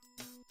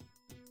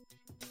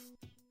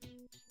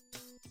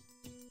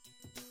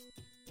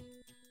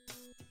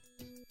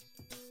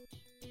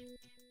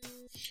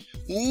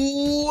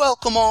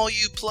Welcome all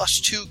you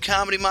Plus 2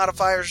 comedy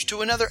modifiers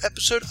to another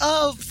episode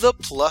of the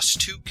Plus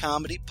 2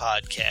 Comedy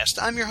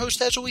Podcast. I'm your host,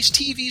 as always,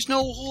 TV's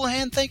Noah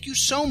Houlihan. Thank you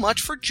so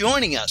much for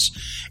joining us.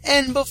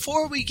 And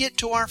before we get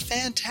to our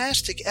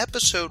fantastic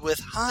episode with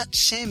Hot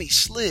Sammy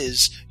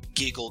Sliz,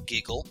 giggle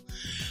giggle,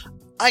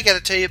 I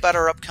gotta tell you about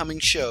our upcoming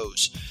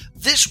shows.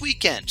 This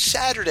weekend,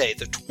 Saturday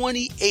the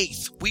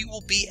 28th, we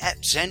will be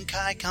at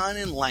Zenkai Con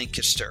in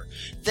Lancaster.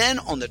 Then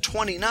on the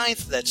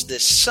 29th, that's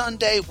this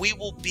Sunday, we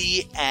will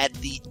be at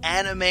the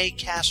Anime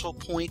Castle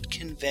Point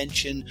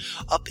Convention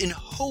up in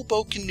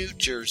Hoboken, New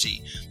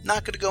Jersey.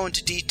 Not going to go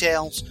into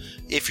details.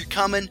 If you're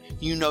coming,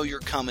 you know you're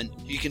coming.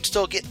 You can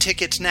still get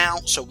tickets now,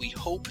 so we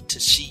hope to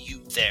see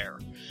you there.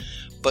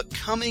 But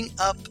coming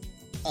up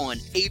on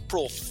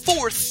April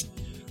 4th,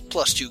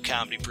 Plus 2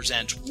 Comedy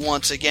presents,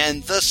 once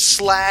again, the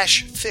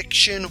Slash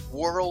Fiction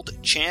World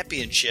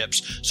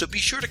Championships. So be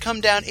sure to come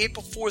down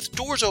April 4th.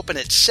 Doors open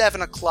at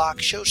 7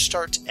 o'clock. Show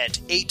starts at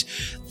 8.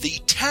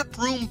 The Tap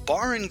Room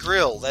Bar and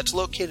Grill, that's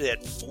located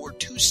at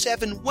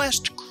 427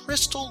 West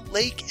Crystal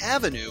Lake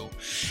Avenue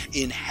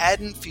in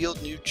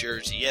Haddonfield, New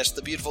Jersey. Yes,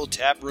 the beautiful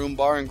Tap Room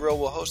Bar and Grill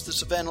will host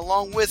this event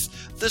along with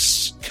the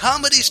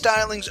comedy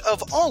stylings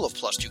of all of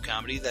Plus 2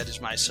 Comedy. That is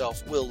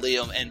myself, Will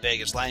Liam, and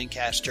Vegas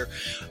Lancaster.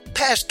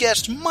 Past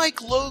guests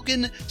Mike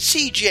Logan,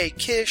 CJ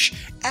Kish,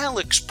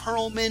 Alex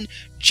Perlman,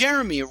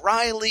 Jeremy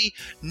Riley,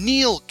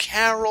 Neil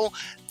Carroll,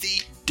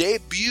 the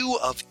debut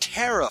of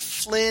Tara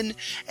Flynn.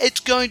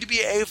 It's going to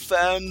be a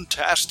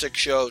fantastic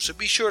show, so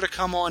be sure to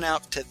come on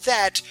out to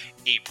that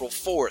April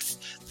 4th.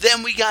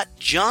 Then we got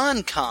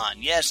John Con.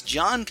 Yes,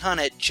 John Con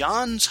at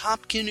Johns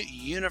Hopkins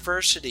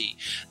University.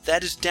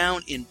 That is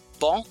down in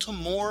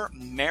Baltimore,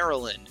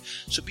 Maryland.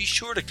 So be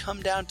sure to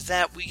come down to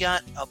that. We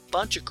got a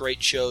bunch of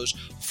great shows.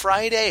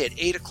 Friday at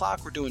 8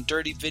 o'clock, we're doing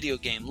Dirty Video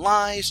Game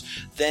Lies.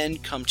 Then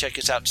come check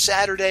us out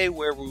Saturday,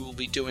 where we will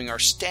be doing our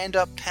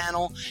stand-up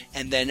panel.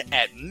 And then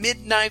at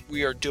midnight,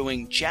 we are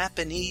doing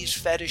Japanese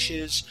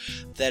fetishes.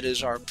 That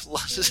is a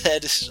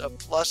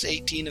plus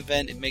 18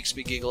 event. It makes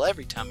me giggle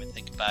every time I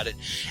think about it.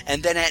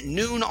 And then at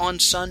noon on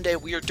Sunday,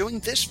 we are doing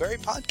this very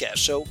podcast.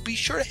 So be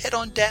sure to head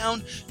on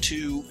down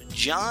to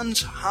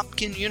Johns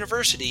Hopkins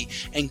University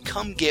and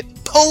come get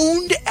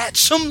pwned at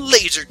some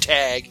laser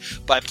tag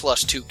by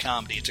Plus 2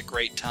 Comedy. It's a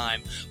great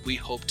time. We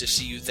hope to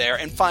see you there.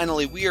 And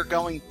finally, we are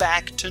going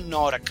back to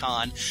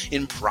Nauticon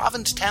in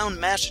Provincetown,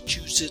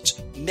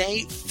 Massachusetts,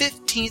 May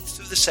 15th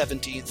through the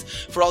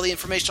 17th. For all the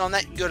information on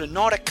that, you can go to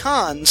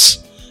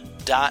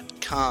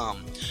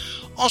nauticons.com.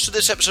 Also,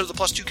 this episode of the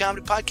Plus 2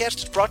 Comedy Podcast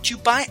is brought to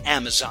you by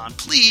Amazon.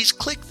 Please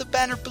click the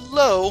banner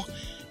below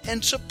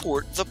and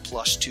support the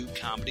Plus 2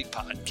 Comedy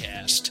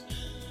Podcast.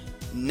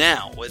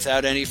 Now,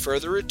 without any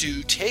further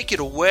ado, take it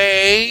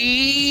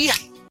away,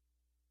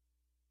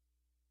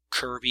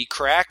 Kirby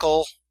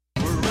Crackle.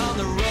 We're on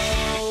the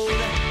road,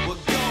 we're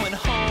going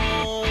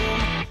home,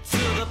 to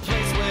the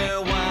place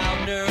where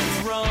wild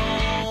nerds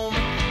roam,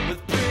 with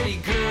pretty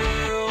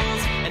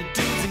girls and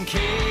dudes in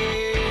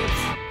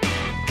capes.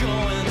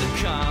 Going to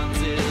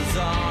cons is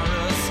our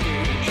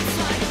escape. It's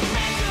like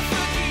Mecca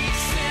for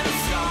geeks in a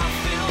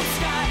star-filled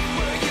sky,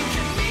 where you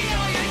can meet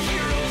all your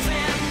heroes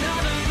and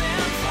none of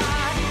them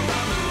fly. We're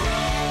on the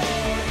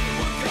road,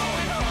 we're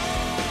going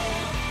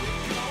home,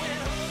 we're going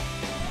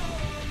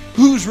home.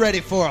 Who's ready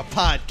for a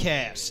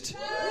podcast?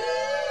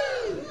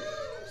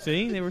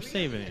 See, they were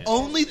saving it.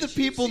 Only the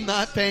people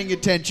not paying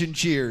attention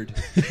cheered.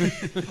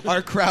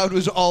 Our crowd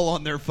was all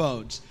on their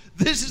phones.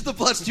 This is the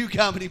Plus 2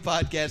 Comedy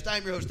Podcast.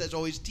 I'm your host, as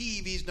always,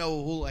 TV's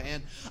Noah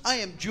Houlihan. I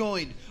am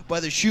joined by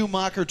the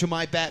Schumacher to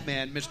my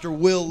Batman, Mr.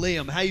 Will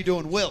Liam. How you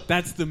doing, Will?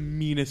 That's the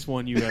meanest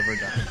one you've ever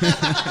done.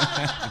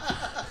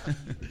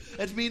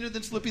 That's meaner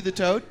than Slippy the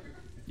Toad?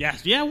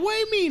 Yes, yeah,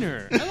 way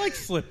meaner. I like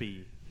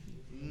Slippy.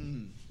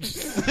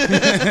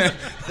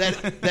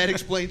 That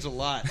explains a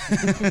lot.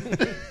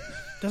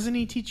 Doesn't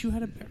he teach you how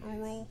to barrel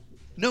roll?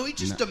 No, he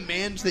just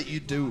demands that you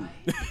do.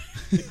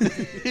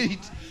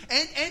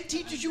 and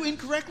teaches you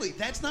incorrectly.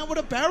 That's not what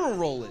a barrel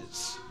roll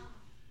is.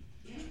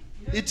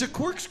 It's a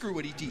corkscrew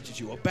what he teaches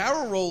you. A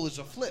barrel roll is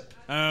a flip.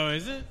 Oh,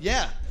 is it?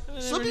 Yeah. I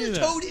never Slippy knew the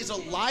that. Toad is a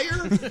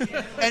liar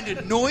and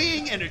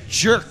annoying and a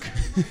jerk.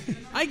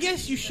 I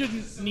guess you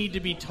shouldn't need to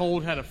be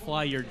told how to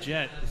fly your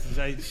jet.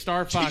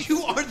 Star Fox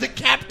You are the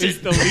captain.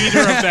 is the leader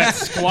of that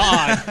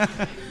squad.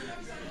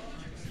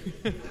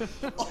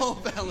 All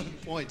valid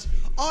points.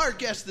 Our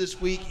guest this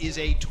week is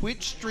a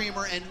Twitch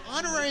streamer and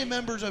honorary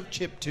members of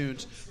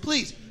Chiptunes.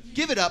 Please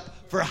give it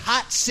up for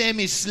Hot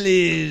Sammy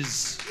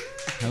Sliz.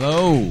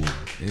 Hello.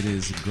 It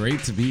is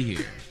great to be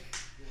here.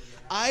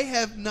 I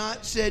have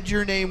not said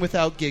your name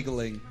without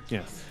giggling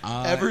Yes.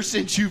 ever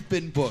since you've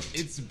been booked.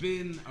 It's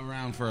been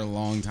around for a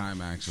long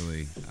time,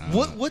 actually.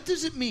 What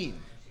does it mean?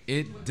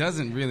 It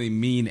doesn't really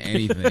mean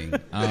anything.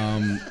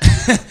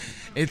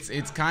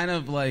 It's kind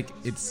of like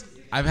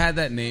I've had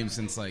that name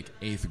since like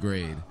 8th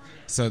grade.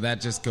 So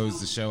that just goes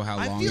to show how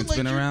long it's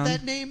been around.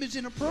 That name is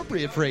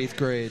inappropriate for 8th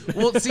grade.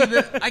 Well, see,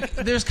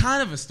 there's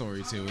kind of a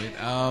story to it.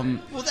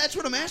 Well, that's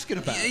what I'm asking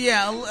about.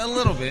 Yeah, a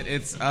little bit.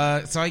 It's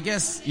so I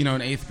guess in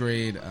 8th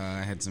grade,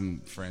 I had some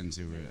friends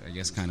who were I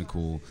guess kind of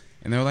cool,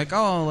 and they were like,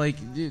 "Oh, like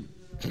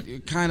you're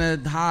kind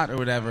of hot or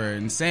whatever."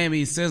 And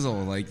Sammy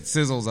Sizzle, like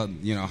Sizzle's a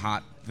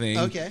hot thing.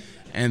 Okay.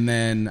 And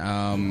then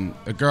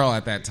a girl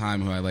at that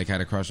time who I like had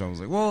a crush on was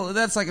like, "Well,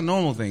 that's like a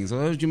normal thing. So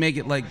why would you make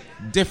it like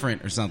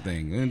different or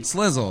something?" And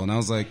Slizzle, and I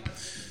was like,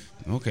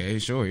 "Okay,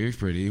 sure, you're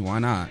pretty. Why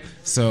not?"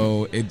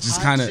 So it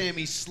just kind of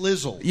Sammy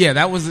Slizzle. Yeah,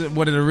 that was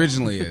what it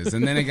originally is,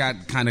 and then it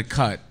got kind of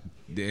cut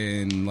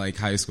in like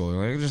high school.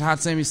 Like just Hot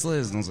Sammy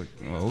Sliz, and I was like,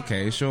 "Oh,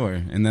 okay, sure."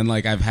 And then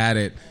like I've had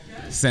it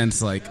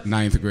since like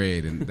 9th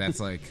grade, and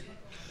that's like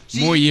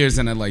more years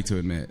than I'd like to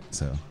admit.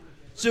 So.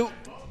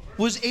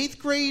 Was 8th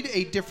grade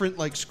a different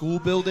like school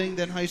building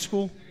than high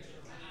school?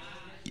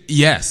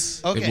 Yes,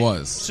 Okay. it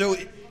was. So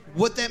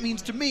what that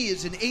means to me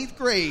is in 8th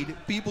grade,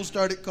 people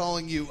started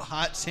calling you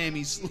Hot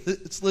Sammy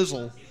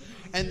Slizzle.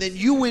 And then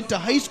you went to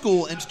high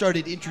school and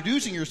started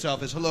introducing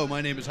yourself as, "Hello,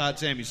 my name is Hot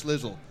Sammy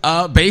Slizzle."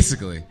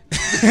 Basically.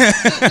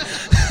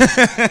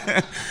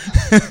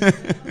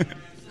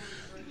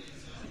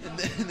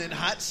 And then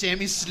Hot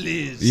Sammy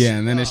Sliz. Yeah,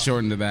 and then it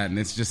shortened to that, and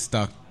it's just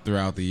stuck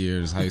throughout the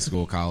years, high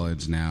school,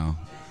 college, now.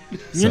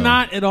 You're So.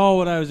 not at all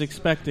what I was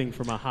expecting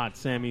from a Hot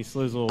Sammy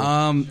Slizzle.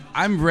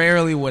 I'm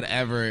rarely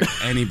whatever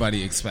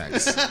anybody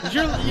expects.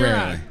 you're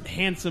rarely. a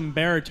handsome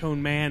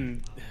baritone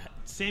man.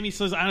 Sammy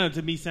Slizzle, I don't know,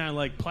 to me sounded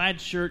like plaid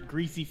shirt,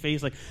 greasy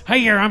face, like,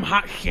 "Hey there, I'm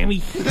Hot Sammy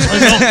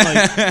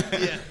Slizzle."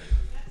 Like,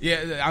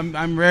 Yeah,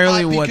 I'm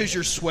rarely what. Because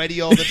you're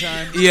sweaty all the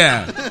time.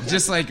 Yeah,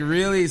 just like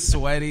really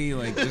sweaty,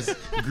 like just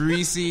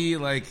greasy,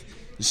 like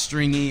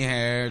stringy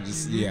hair.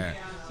 Just yeah.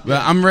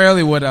 But I'm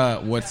rarely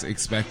what's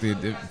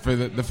expected. For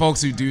the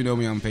folks who do know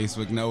me on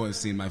Facebook, know have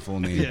seen my full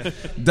name. Yeah.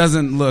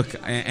 Doesn't look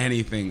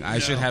anything. I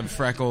should have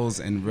freckles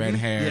and red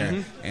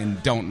hair, and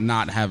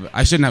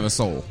I shouldn't have a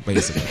soul,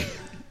 basically.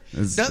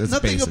 That's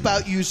Nothing basically.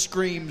 about you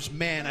screams,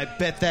 "Man, I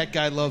bet that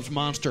guy loves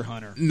Monster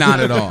Hunter." Not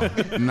at all.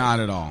 Not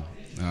at all.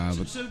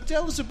 So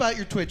tell us about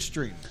your Twitch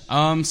stream.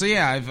 So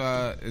yeah,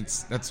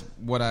 that's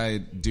what I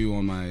do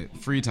on my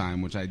free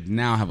time, which I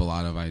now have a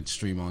lot of. I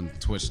stream on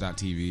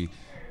Twitch.tv,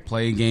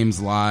 play games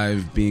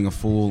live, being a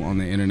fool on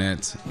the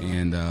internet,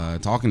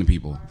 and talking to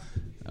people.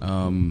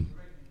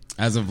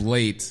 As of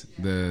late,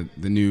 the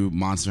new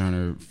Monster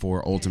Hunter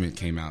 4 Ultimate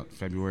came out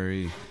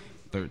February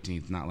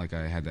 13th. Not like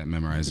I had that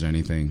memorized or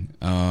anything.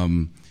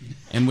 And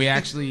I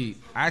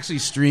actually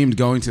streamed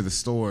going to the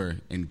store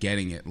and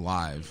getting it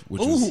live,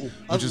 which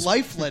was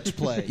life let's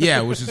play.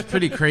 yeah, which is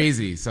pretty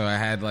crazy. So I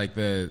had like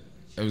I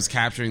was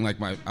capturing like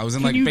I was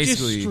in can like you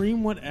basically just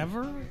stream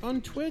whatever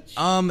on Twitch?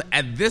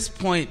 At this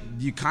point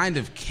you kind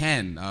of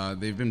can.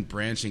 They've been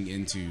branching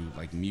into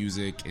like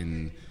music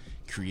and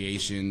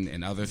creation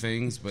and other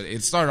things, but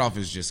it started off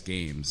as just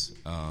games.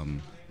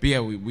 But yeah,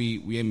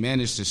 we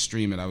managed to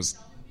stream it. I was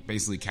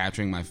basically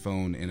capturing my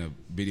phone in a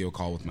video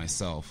call with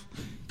myself,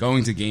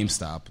 going to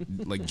GameStop,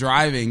 like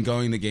driving,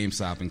 going to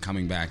GameStop, and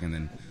coming back and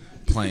then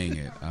playing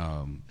it.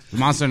 The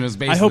Monster Hunter is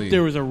basically. I hope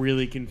there was a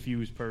really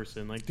confused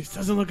person. Like, this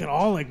doesn't look at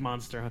all like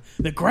Monster Hunter.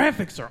 The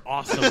graphics are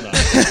awesome, though.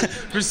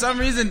 For some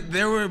reason,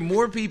 there were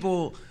more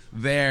people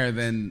there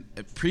than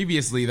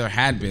previously there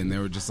had been. They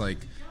were just like,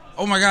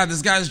 "Oh my God,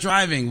 this guy's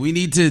driving. We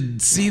need to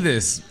see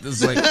this." It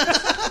was like,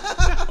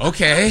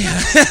 okay.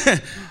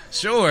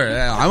 Sure,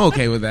 I'm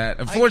okay with that.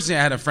 Unfortunately,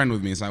 I had a friend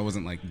with me, so I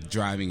wasn't like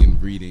driving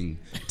and reading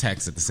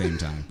text at the same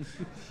time.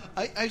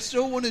 I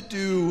still want to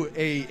do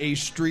a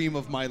stream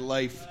of my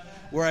life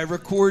where I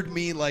record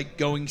me like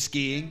going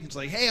skiing. It's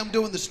like, "Hey, I'm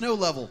doing the snow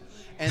level,"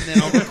 and then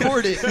I'll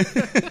record it,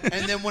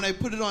 and then when I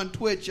put it on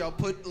Twitch, I'll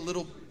put a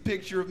little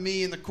picture of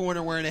me in the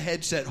corner wearing a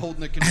headset,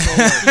 holding a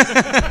controller.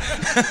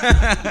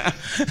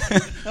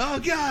 Oh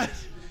God!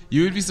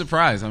 You would be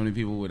surprised how many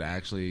people would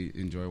actually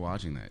enjoy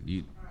watching that.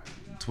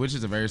 Twitch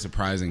is a very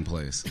surprising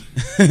place.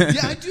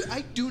 Yeah,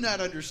 I do not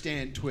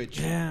understand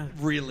Twitch. Yeah.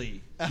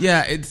 Really.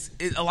 Yeah,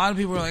 a lot of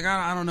people are like,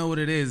 I don't know what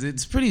it is.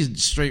 It's pretty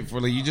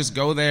straightforward. Like, you just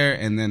go there,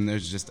 and then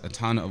there's just a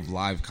ton of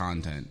live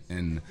content,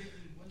 and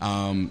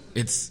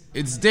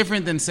it's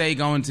different than say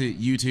going to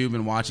YouTube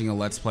and watching a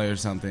Let's Play or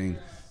something.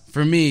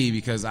 For me,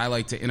 because I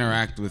like to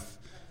interact with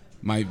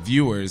my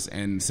viewers,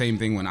 and same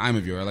thing when I'm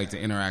a viewer, I like to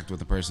interact with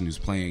the person who's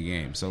playing a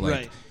game. So like,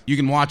 Right. You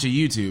can watch a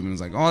YouTube and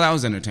it's like, oh, that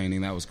was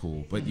entertaining, that was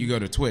cool. But you go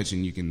to Twitch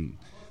and you can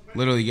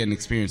literally get an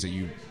experience that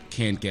you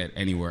can't get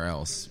anywhere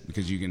else,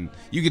 because you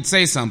could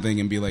say something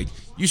and be like,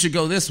 you should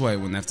go this way,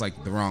 when that's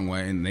like the wrong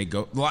way, and they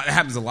go. It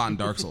happens a lot in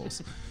Dark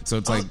Souls. So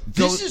it's like,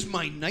 This is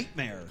my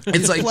nightmare.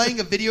 It's like- playing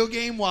a video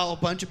game while a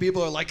bunch of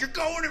people are like, "You're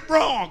going it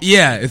wrong."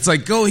 yeah, it's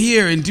like, go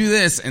here and do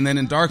this, and then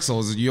in Dark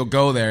Souls you'll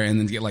go there and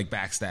then get like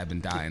backstabbed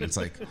and die, and it's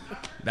like,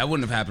 that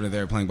wouldn't have happened if they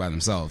were playing by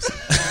themselves.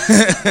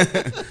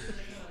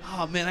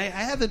 Oh man, I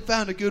haven't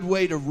found a good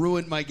way to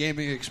ruin my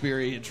gaming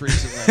experience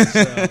recently.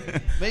 So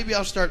maybe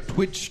I'll start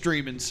Twitch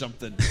streaming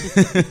something.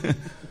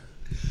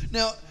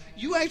 Now,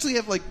 You actually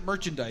have like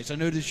merchandise. I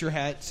noticed your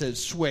hat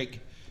says swag.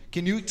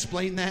 Can you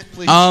explain that,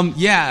 please?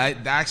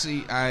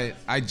 Yeah,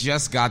 I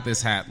just got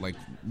this hat like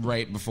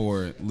right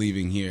before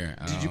leaving here.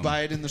 Did you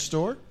buy it in the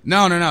store?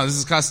 No. This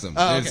is custom.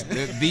 Oh,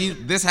 okay.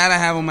 This hat I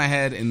have on my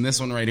head and this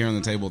one right here on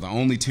the table, the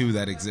only two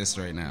that exist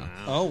right now.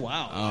 Oh,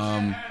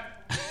 wow.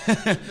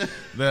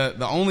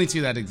 The only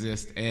two that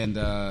exist, and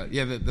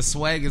the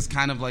swag is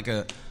kind of like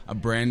a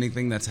branding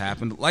thing that's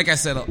happened. Like I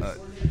said,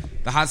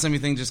 the Hot Semi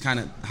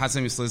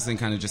Sliz thing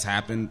kind of just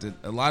happened.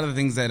 A lot of the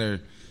things that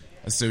are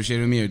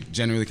associated with me are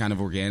generally kind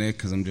of organic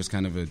because I'm just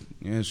kind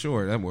of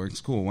sure, that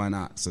works, cool, why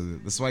not? So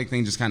the swag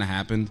thing just kind of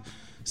happened.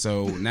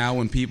 So now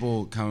when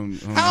people come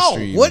on the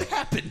stream, what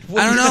happened?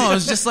 I don't know. It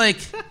was just like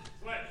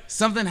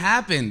something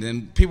happened,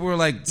 and people were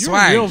like, You're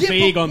swag. real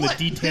vague but on the what?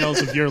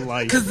 details of your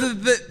life.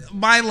 Because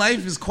my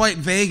life is quite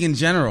vague in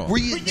general. Were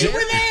you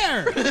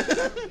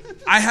there?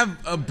 I have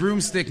a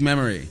broomstick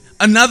memory.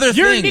 Another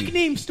Your thing.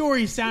 nickname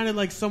story sounded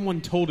like someone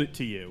told it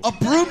to you. A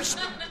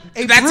broomstick.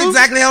 That's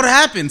exactly how it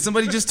happened.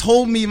 Somebody just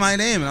told me my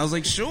name, and I was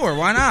like, sure,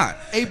 why not?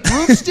 A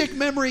broomstick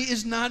memory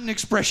is not an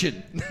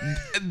expression.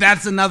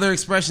 That's another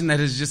expression that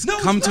has just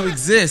come it's to not.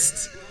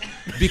 exist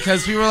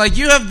because people are like,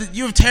 you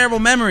have terrible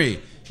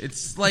memory.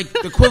 It's like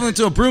equivalent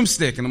to a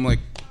broomstick, and I'm like,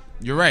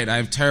 you're right. I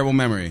have terrible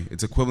memory.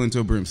 It's equivalent to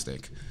a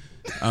broomstick.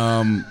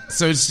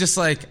 So it's just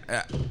like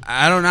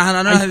I don't know how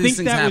I these think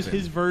things that happen. was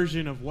his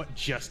version of what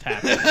just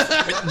happened.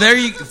 There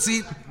you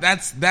see.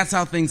 That's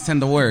how things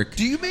tend to work.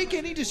 Do you make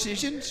any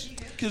decisions?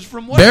 Because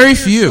from what Very I've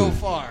heard few. so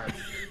far,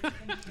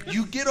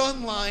 you get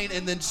online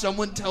and then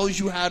someone tells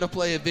you how to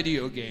play a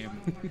video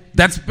game.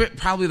 That's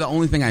probably the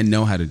only thing I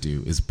know how to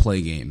do is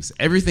play games.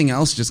 Everything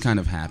else just kind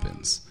of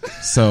happens.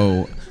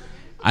 So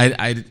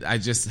I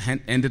just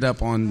ended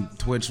up on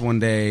Twitch one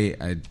day.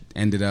 I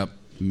ended up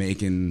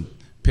making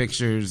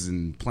pictures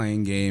and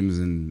playing games,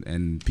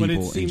 and people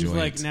But it seems enjoy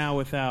like it. now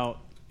without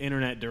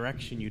internet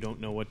direction, you don't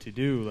know what to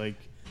do. Like,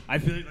 I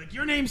feel like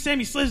your name's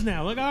Sammy Sliz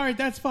now. Like, all right,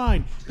 that's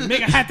fine.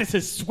 Make a hat that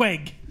says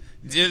swag.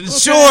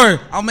 Sure,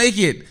 I'll make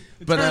it.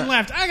 But Turn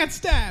left. I got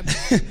stabbed.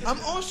 I'm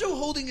also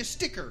holding a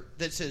sticker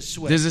that says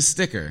swag. there's a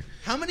sticker.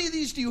 How many of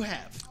these do you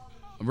have?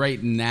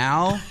 Right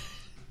now,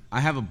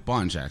 I have a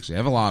bunch, actually. I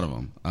have a lot of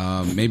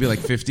them. Maybe like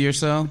 50 or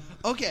so.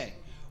 Okay.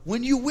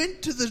 When you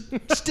went to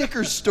the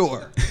sticker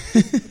store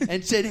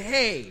and said,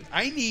 hey,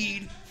 I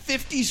need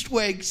 50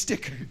 swag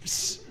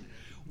stickers,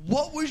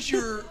 what was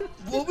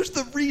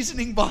the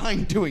reasoning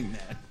behind doing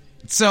that?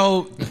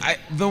 So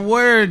the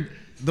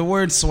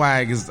word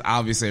swag is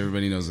obviously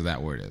everybody knows what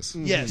that word is.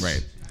 Yes.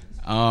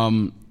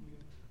 Right.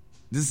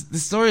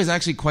 This story is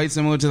actually quite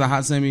similar to the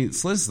Hot Semi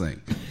Sliz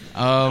thing.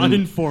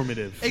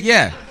 Uninformative.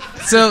 Yeah.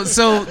 So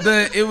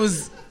it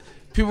was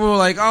people were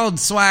like, oh,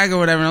 swag or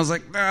whatever, and I was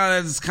like, no,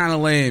 that's kind of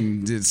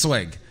lame.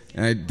 Swag.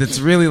 And that's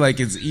really like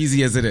as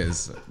easy as it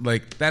is.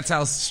 Like that's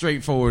how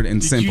straightforward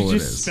and simple Did you it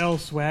just is. spell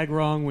swag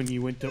wrong when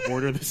you went to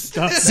order the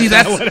stuff? See, Is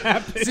that what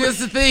happened? that's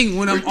the thing.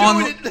 When I'm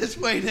We're doing it this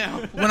way now.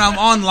 when I'm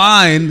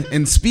online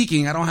and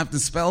speaking, I don't have to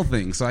spell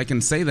things, so I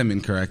can say them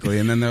incorrectly.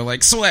 And then they're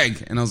like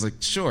swag, and I was like,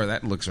 sure,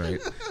 that looks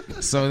right.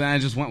 So then I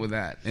just went with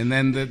that. And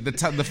then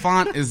the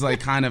font is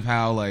like kind of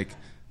how like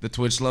the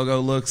Twitch logo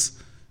looks.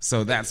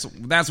 So that's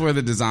where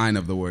the design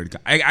of the word.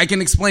 I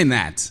can explain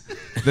that.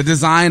 The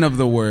design of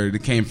the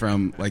word came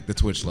from like the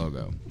Twitch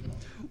logo.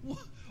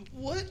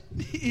 What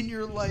in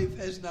your life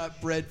has not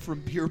bred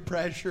from peer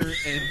pressure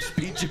and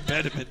speech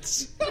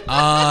impediments?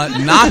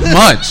 Not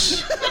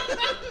much.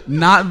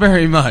 Not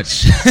very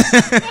much.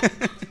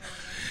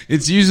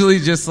 It's usually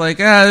just like,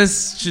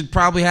 this should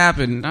probably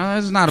happen.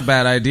 That's not a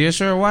bad idea.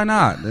 Sure, why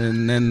not?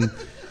 And then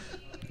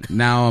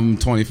now I'm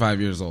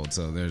 25 years old,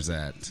 so there's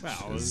that.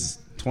 Wow. It's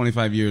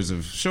 25 years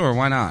of, sure,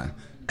 why not?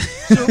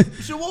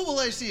 So what will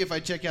I see if I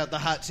check out the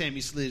Hot Sammy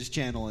Sliz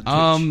channel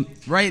on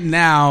Twitch? Right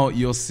now,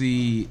 you'll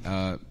see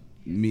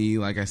me,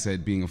 like I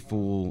said, being a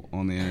fool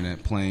on the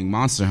internet playing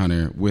Monster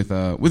Hunter with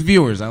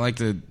viewers. I like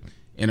to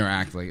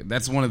interact. Like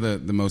that's one of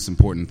the most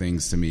important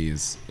things to me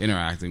is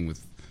interacting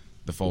with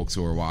the folks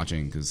who are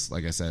watching. Because,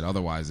 like I said,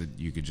 otherwise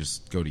you could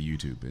just go to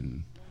YouTube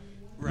and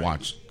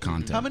watch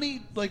content. How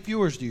many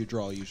viewers do you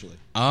draw usually?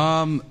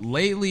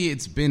 Lately,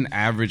 it's been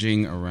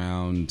averaging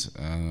around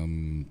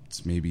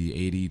it's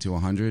maybe 80 to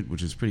 100,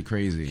 which is pretty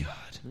crazy. God.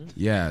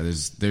 Yeah,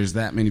 there's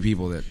that many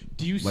people that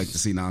Do you like to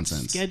see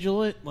nonsense.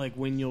 Schedule it like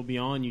when you'll be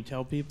on. You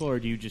tell people, or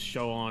do you just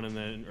show on and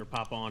then or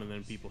pop on and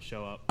then people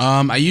show up?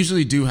 I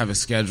usually do have a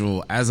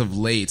schedule as of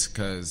late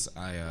because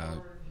I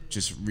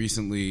just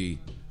recently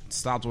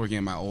stopped working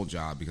at my old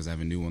job because I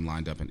have a new one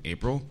lined up in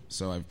April.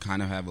 So I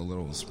kind of have a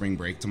little spring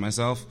break to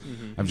myself.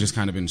 I've just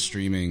kind of been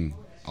streaming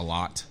a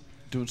lot.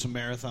 Doing some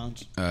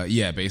marathons?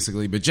 Yeah,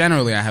 basically. But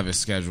generally, I have a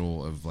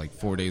schedule of like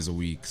 4 days a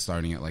week,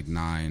 starting at like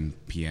 9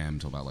 p.m.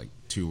 till about like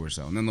 2 or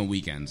so. And then the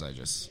weekends, I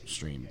just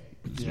stream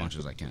as much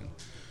as I can.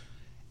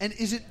 And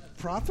is it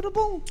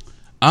profitable?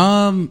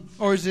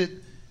 Or is it...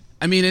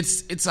 I mean,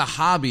 it's a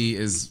hobby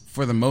is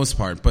for the most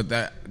part, but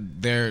that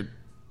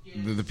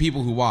the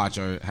people who watch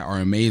are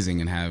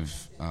amazing and have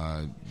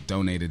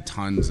donated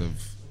tons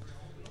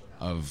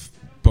of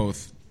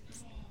both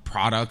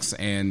products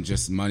and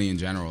just money in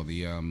general.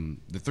 The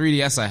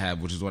 3DS I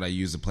have, which is what I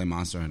use to play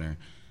Monster Hunter,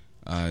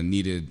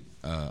 needed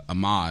a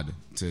mod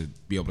to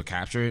be able to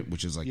capture it,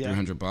 which is like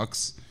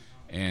 $300,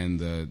 and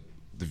the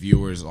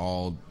viewers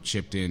all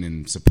chipped in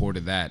and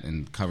supported that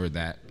and covered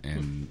that,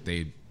 and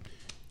they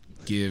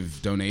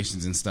give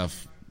donations and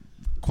stuff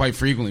quite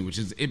frequently, which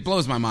is, it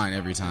blows my mind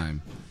every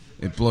time.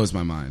 It blows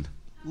my mind.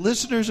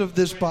 Listeners of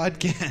this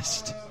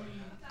podcast,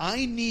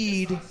 I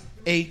need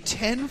a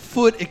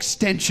 10-foot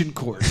extension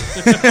cord.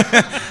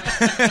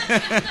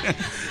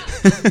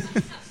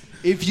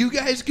 If you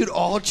guys could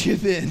all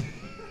chip in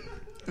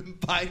and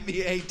buy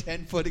me a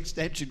 10-foot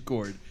extension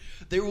cord,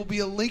 there will be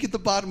a link at the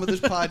bottom of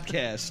this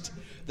podcast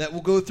that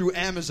will go through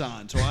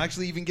Amazon. So I'll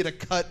actually even get a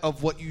cut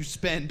of what you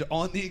spend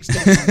on the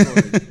extension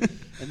cord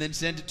and then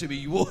send it to me.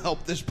 You will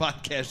help this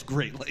podcast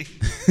greatly.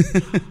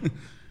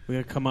 We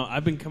gotta come up.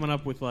 I've been coming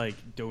up with like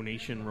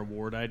donation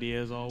reward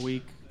ideas all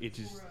week. It's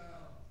just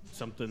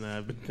something that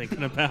I've been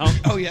thinking about.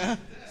 Oh, yeah?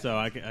 So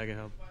I can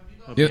help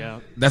you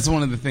out. That's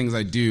one of the things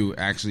I do,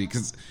 actually,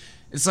 because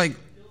it's like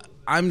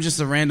I'm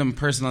just a random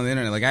person on the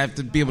internet. Like, I have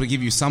to be able to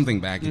give you something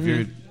back if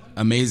you're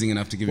amazing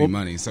enough to give me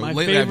money. So my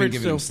lately I've been favorite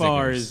giving so them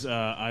far stickers. is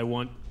I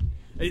want,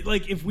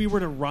 like, if we were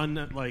to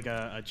run like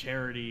a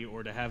charity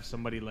or to have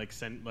somebody like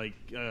send like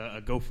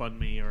a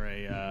GoFundMe or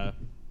a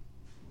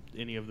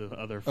any of the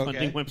other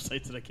funding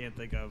websites that I can't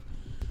think of.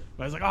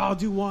 But I was like, I'll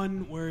do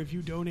one where if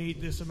you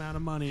donate this amount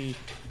of money,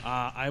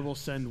 I will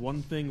send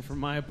one thing from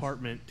my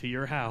apartment to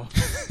your house.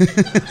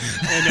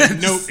 And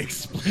a note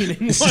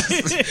explaining what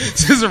it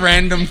is. Just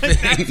random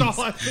things. That's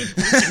all I've been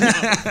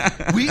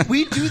thinking of.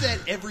 We do that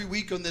every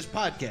week on this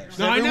podcast.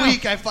 No, I every know.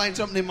 week I find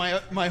something in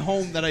my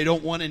home that I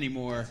don't want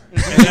anymore.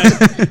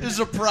 It's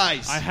a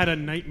price. I had a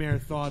nightmare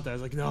thought that I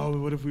was like, no,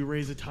 what if we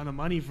raise a ton of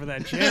money for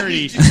that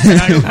charity? just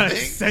And I gotta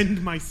think.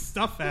 send my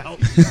stuff out.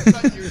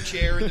 Cut your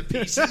chair into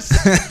pieces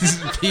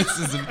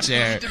Pieces of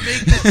chair. to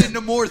make this into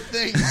more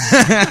things.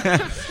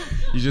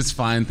 You just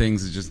find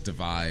things that just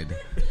divide.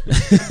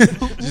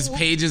 Just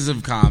pages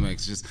of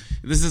comics. Just,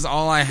 this is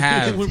all I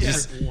have. We'll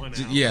Just, rip one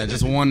out.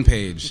 just one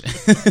page.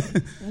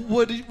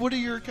 What are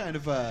your kind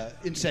of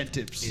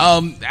incentives?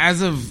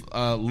 As of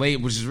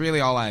late, which is really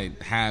all I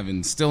have,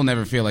 and still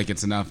never feel like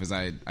it's enough, is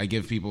I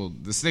give people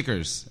the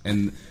stickers,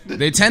 and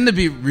they tend to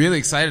be really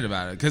excited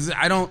about it because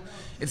I don't.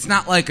 It's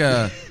not like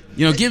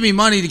give me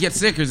money to get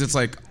stickers. It's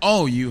like,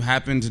 oh, you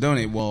happen to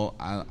donate. Well,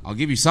 I'll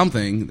give you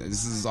something.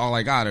 This is all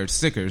I got are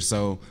stickers.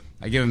 So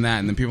I give them that,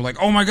 and then people are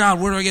like, oh my god,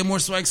 where do I get more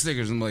swag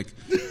stickers? I'm like,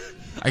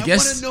 I want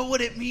guess to know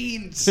what it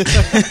means.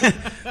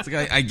 it's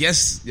like, I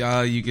guess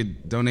you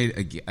could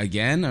donate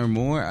again or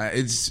more.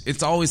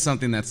 It's always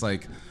something that's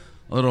like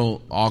a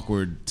little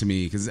awkward to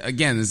me because,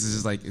 again, this is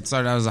just like, it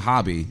started out as a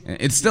hobby.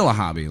 It's still a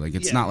hobby. Like,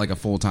 it's not like a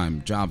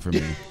full-time job for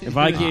me. If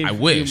I gave I you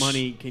wish.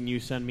 money, can you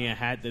send me a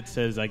hat that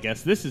says, I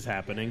guess this is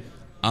happening?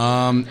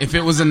 If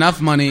it was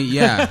enough money,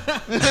 yeah.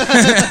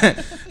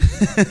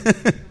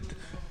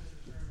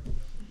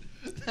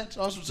 That's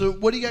awesome. So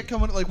what do you got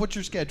coming? Like, what's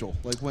your schedule?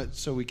 Like, what?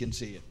 So we can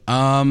see it.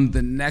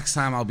 The next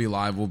time I'll be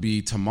live will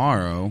be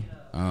tomorrow.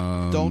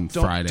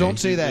 Friday. Don't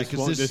say that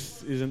because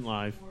This isn't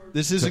live.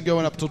 this isn't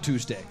going up till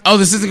Tuesday. Oh,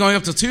 this isn't going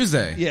up till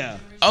Tuesday. Yeah.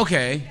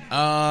 Okay.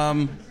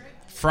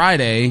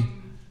 Friday.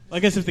 I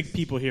guess if the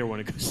people here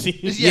want to go see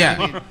it. Yeah.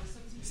 I mean,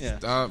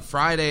 yeah.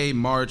 Friday,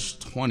 March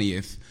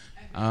 20th.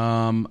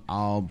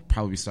 I'll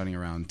probably be starting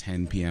around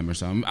 10 p.m. or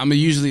so. I'm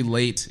usually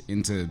late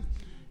into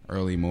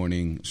early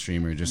morning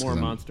streamer. Just More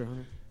 'cause Monster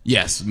Hunter?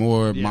 Yes,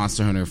 more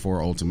Monster Hunter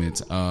 4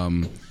 Ultimate.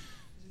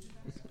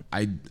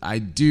 I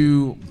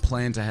do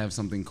plan to have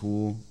something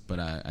cool, but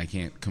I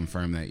can't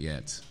confirm that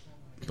yet.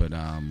 But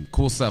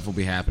cool stuff will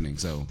be happening.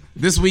 So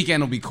this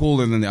weekend will be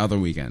cooler than the other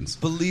weekends.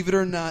 Believe it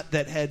or not,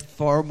 that had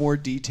far more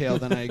detail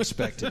than I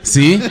expected.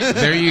 See?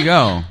 There you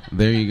go.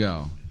 There you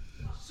go.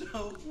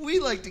 So we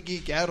like to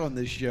geek out on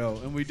this show,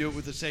 and we do it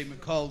with a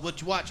segment called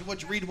 "What You Watching,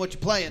 What You Reading, What You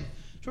Playing."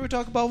 So we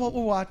talk about what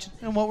we're watching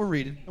and what we're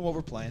reading and what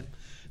we're playing.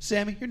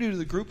 Sammy, you're new to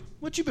the group.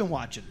 What you been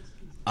watching?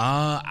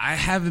 I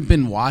haven't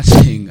been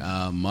watching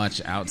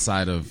much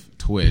outside of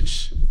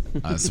Twitch,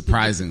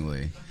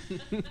 surprisingly.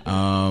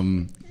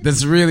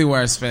 That's really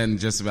where I spend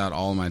just about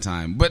all of my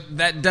time. But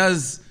that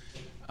does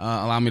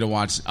allow me to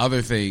watch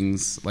other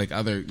things, like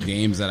other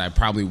games that I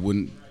probably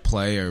wouldn't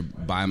play or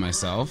buy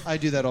myself. I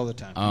do that all the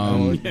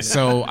time.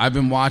 So I've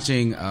been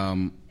watching...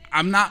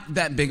 I'm not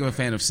that big of a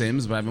fan of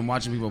Sims, but I've been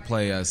watching people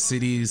play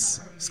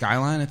Cities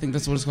Skyline, I think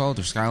that's what it's called,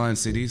 or Skyline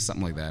Cities,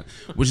 something like that,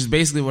 which is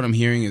basically what I'm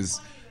hearing is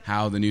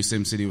how the new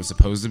SimCity was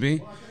supposed to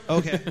be.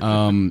 Okay.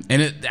 And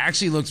it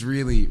actually looks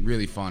really,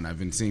 really fun. I've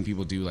been seeing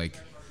people do, like,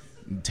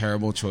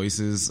 terrible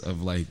choices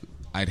of, like,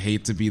 I'd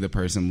hate to be the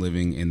person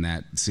living in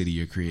that city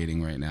you're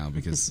creating right now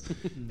because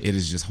it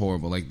is just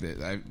horrible. Like,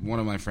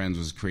 one of my friends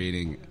was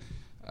creating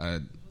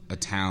a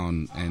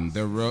town, and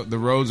the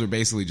roads are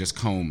basically just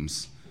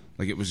combs.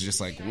 Like, it was just,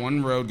 like,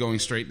 one road going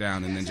straight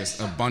down and then just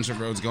a bunch of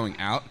roads going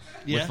out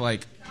with,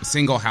 like,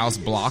 single house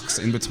blocks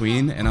in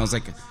between. And I was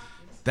like,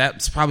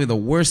 that's probably the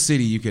worst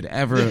city you could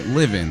ever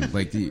live in.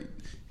 Like,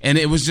 And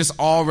it was just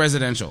all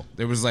residential.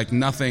 There was like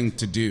nothing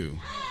to do.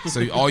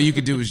 So all you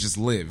could do was just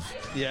live.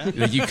 Yeah.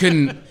 Like you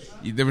couldn't.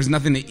 There was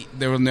nothing to eat.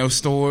 There were no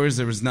stores.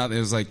 There was nothing. It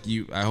was like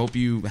I hope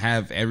you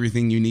have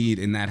everything you need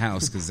in that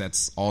house because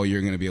that's all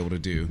you're going to be able to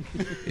do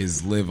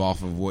is live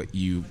off of what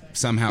you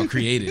somehow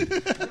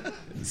created.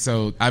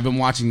 So I've been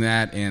watching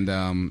that, and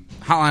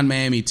Hotline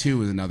Miami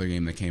 2 is another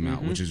game that came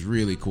out, which is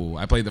really cool.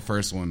 I played the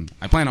first one.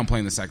 I plan on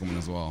playing the second one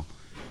as well.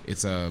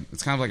 It's kind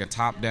of like a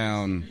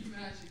top-down,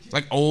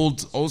 like old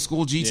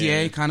school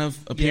GTA kind of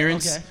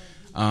appearance.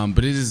 Yeah, okay.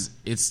 But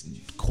it's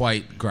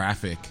quite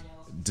graphic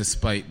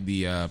despite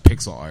the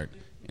pixel art,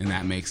 and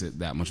that makes it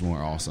that much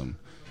more awesome.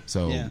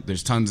 So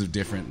there's tons of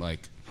different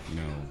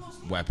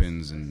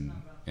weapons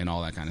and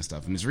all that kind of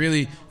stuff, and it's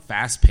really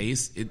fast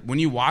paced. When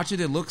you watch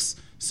it, it looks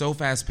so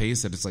fast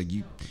paced that it's like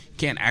you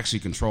can't actually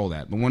control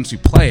that. But once you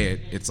play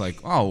it, it's like,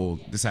 oh, well,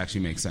 this actually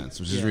makes sense,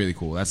 which is really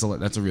cool. That's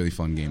a really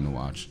fun game to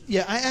watch.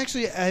 Yeah,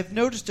 I've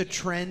noticed a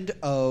trend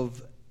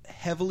of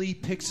heavily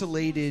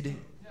pixelated,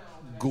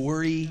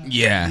 gory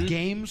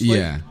games.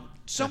 Like,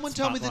 someone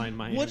tell me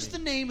what's the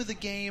name of the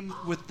game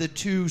with the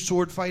two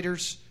sword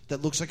fighters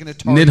that looks like an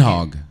Atari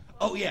Nidhogg. game?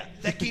 Oh yeah,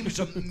 that game is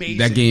amazing.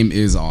 That game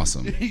is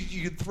awesome.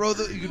 You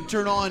can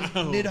turn on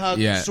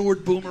Nidhogg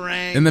sword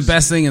boomerang. And the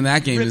best thing in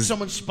that game rip is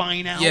someone's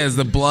spine out. Yeah, is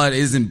the blood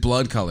isn't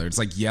blood color. It's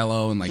like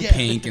yellow and like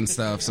pink and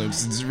stuff. So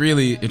it's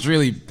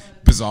really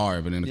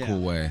bizarre, but in a cool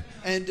way.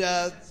 And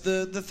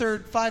the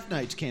third Five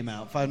Nights came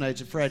out. Five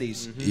Nights at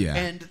Freddy's. Yeah.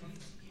 And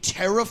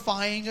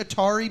terrifying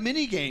Atari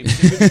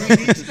minigames in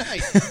between each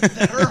night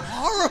that are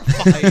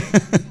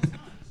horrifying.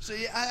 So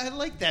yeah, I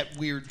like that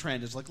weird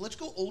trend. It's like, let's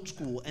go old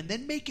school and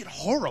then make it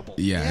horrible.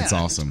 Yeah, it's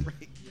awesome.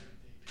 Great.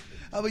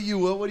 How about you,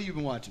 Will? What have you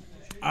been watching?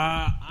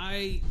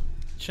 I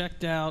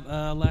checked out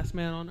Last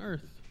Man on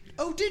Earth.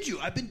 Oh, did you?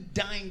 I've been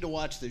dying to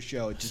watch this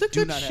show. I just It's a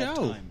do good not show. have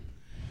time.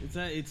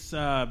 It's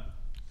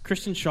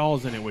Kristen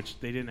Shaw's in it, which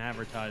they didn't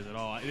advertise at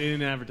all. They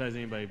didn't advertise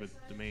anybody but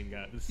the main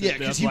guy. Yeah,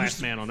 because he Last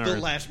was Man on Earth. the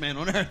last man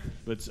on Earth.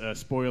 But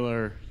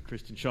spoiler,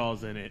 Kristen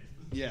Shaw's in it.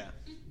 Yeah.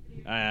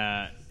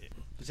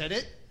 Is that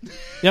it?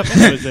 Yep,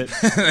 that was it.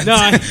 No,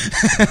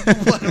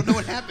 Well, I don't know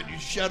what happened. You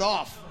shut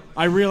off.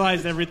 I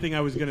realized everything I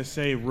was going to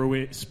say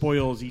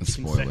spoils each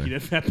Spoiler.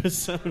 consecutive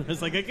episode. I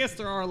was like, I guess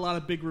there are a lot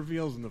of big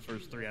reveals in the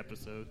first 3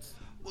 episodes.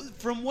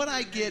 From what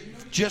I get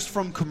just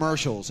from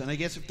commercials, and I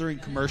guess if they're in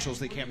commercials,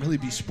 they can't really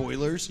be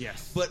spoilers.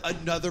 Yes. But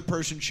another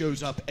person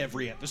shows up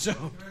every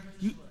episode.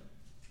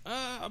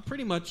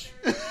 Pretty much.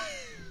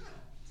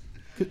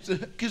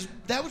 Because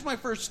that was my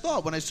first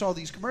thought when I saw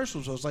these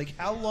commercials. I was like,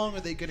 how long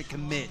are they going to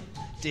commit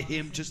to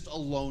him just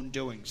alone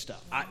doing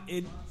stuff?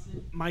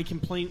 My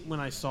complaint when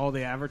I saw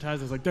the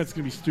advertised, I was like, that's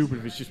going to be stupid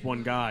if it's just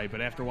one guy.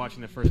 But after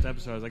watching the first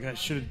episode, I was like, that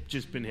should have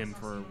just been him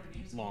for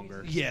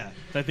longer. Yeah.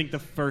 So I think the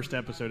first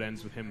episode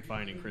ends with him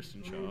finding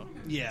Kristen Shaw.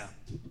 Yeah.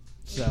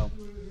 So,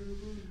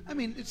 I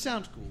mean, it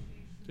sounds cool.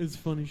 It's a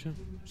funny show.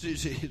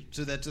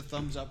 So that's a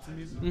thumbs up from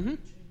you? Mm-hmm.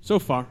 So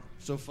far.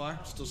 So far?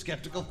 Still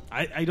skeptical?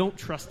 I don't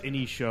trust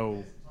any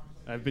show.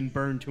 I've been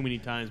burned too many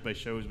times by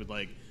shows with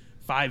like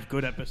 5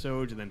 good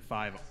episodes and then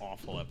 5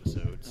 awful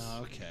episodes.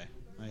 Okay.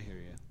 I hear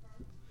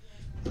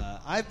you.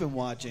 I've been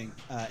watching,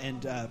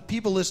 and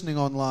people listening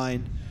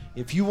online,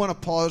 if you want to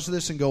pause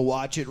this and go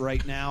watch it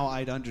right now,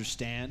 I'd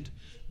understand,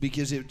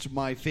 because it's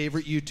my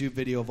favorite YouTube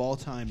video of all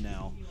time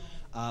now.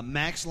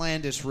 Max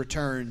Landis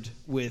returned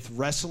with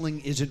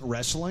Wrestling Isn't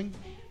Wrestling.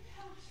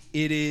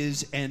 It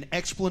is an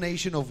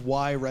explanation of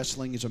why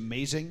wrestling is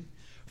amazing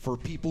for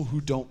people who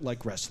don't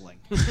like wrestling.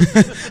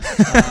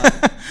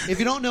 If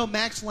you don't know,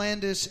 Max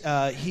Landis,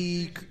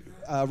 he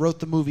wrote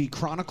the movie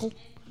Chronicle.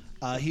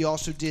 He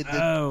also did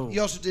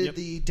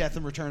the Death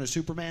and Return of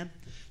Superman.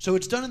 So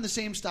it's done in the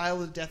same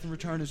style as Death and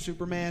Return of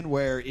Superman,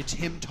 where it's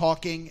him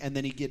talking and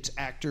then he gets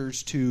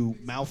actors to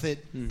mouth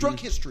it. Mm-hmm. Drunk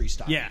history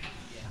style. Yeah.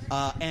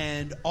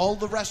 And all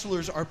the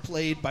wrestlers are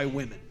played by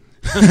women.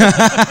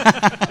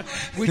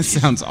 Which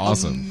sounds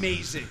awesome.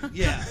 Amazing.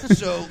 Yeah.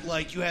 So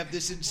like you have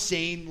this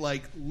insane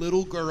like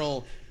little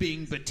girl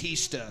being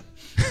Batista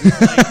with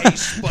like a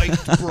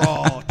spiked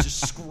bra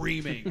just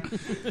screaming.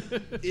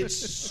 It's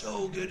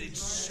so good.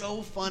 It's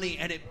so funny,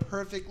 and it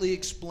perfectly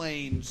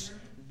explains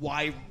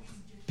why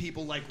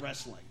people like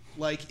wrestling.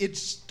 Like it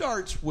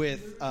starts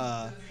with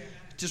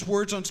just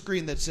words on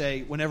screen that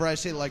say, whenever I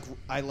say like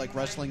I like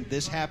wrestling,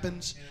 this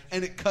happens,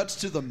 and it cuts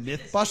to the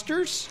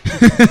Mythbusters,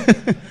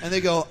 and they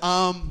go,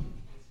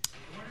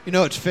 you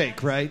know it's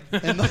fake, right?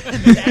 And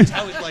that's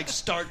how it like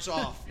starts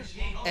off,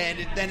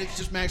 and then it's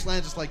just Max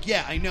Landis like,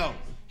 yeah, I know.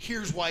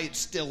 Here's why it's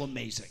still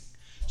amazing.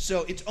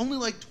 So it's only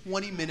like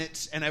 20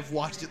 minutes, and I've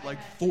watched it like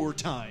 4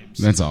 times.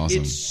 That's awesome.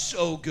 It's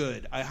so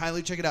good. I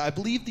highly check it out. I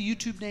believe the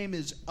YouTube name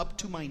is Up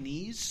to My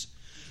Knees,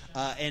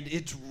 and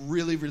it's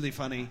really, really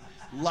funny.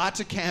 Lots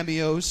of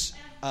cameos.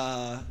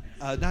 Not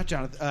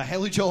Jonathan.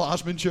 Haley Joel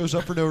Osment shows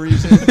up for no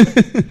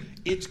reason.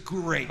 It's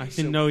great. I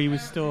didn't know he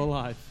was still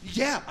alive.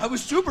 Yeah, I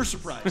was super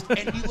surprised.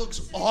 And he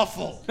looks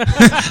awful. You know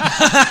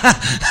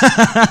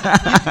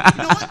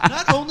what?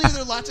 Not only are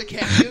there lots of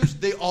cameos,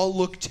 they all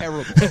look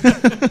terrible.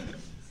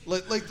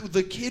 Like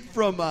the kid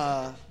from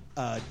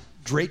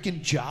Drake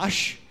and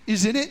Josh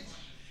is in it,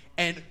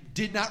 and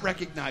did not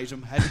recognize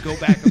him. Had to go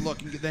back and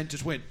look, and then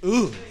just went,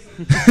 "Ugh,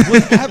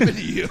 what happened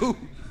to you?"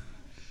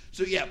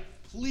 So yeah,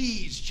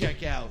 please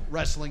check out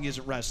Wrestling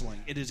Isn't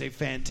Wrestling. It is a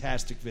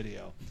fantastic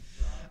video.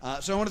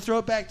 So I want to throw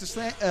it back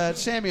to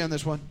Sammy on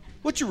this one.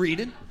 What you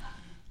reading?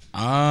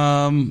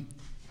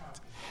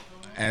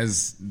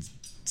 As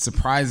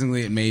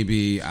surprisingly it may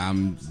be,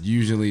 I'm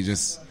usually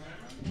just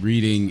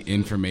reading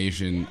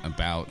information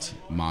about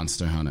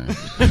Monster Hunter.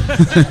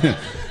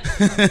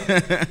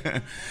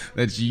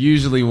 That's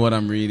usually what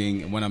I'm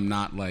reading when I'm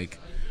not like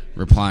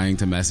replying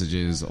to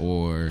messages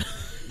or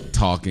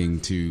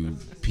talking to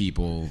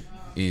people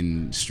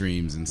in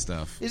streams and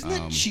stuff. Isn't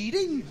that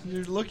cheating?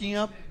 You're looking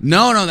up.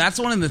 No, that's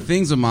one of the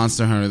things with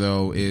Monster Hunter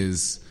though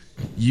is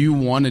you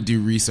want to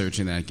do research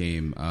in that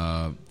game.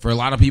 For a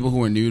lot of people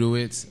who are new to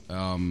it,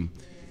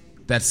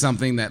 that's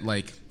something that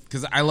like,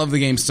 because I love the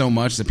game so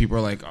much that people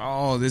are like,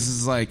 oh, this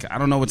is like, I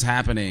don't know what's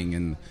happening,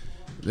 and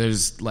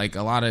there's like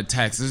a lot of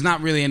text. There's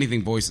not really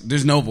anything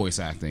there's no voice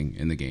acting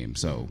in the game,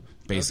 so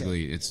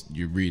basically it's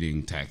you're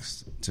reading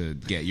text to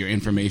get your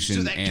information.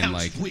 So that and counts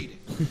like reading.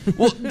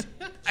 Well,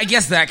 I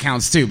guess that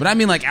counts too, but I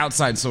mean like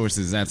outside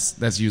sources, that's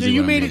usually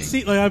you what made I'm it reading.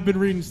 seem like I've been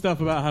reading stuff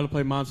about how to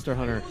play Monster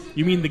Hunter.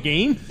 You mean the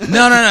game?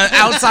 No,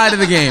 outside of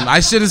the game. I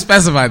should have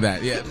specified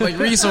that. Yeah, like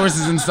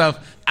resources and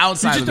stuff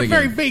outside You're of the just a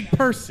very game. vague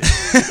person.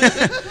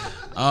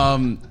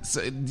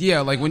 So,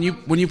 yeah, like when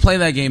you play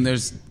that game,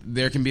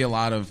 there can be a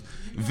lot of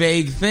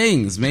vague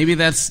things. Maybe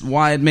that's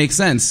why it makes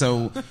sense.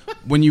 So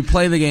when you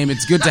play the game,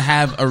 it's good to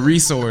have a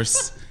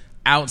resource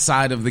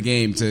outside of the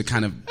game to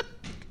kind of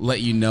let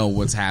you know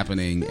what's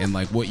happening and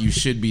like what you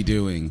should be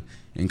doing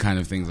and kind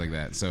of things like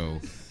that.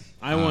 So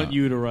I want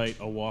you to write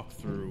a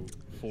walkthrough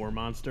for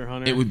Monster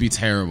Hunter. it would be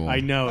terrible.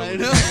 I know.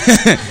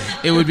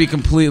 It would be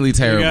completely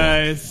terrible.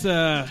 Guys,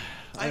 I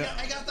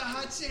got the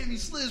Hot Sammy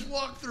Sliz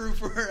walkthrough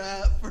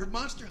for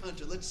Monster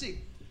Hunter. Let's see.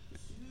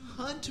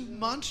 Hunt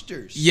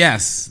monsters.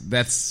 Yes,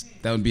 that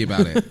would be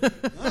about it.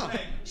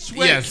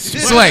 Swag. Yes,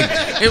 swag.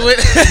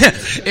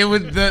 It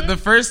would the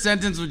first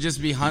sentence would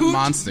just be hunt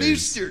monsters.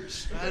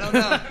 Monsters. I don't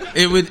know.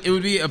 It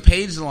would be a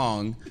page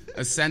long,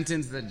 a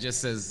sentence that just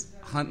says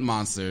hunt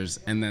monsters,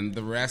 and then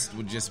the rest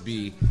would just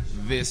be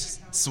this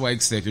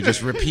swag sticker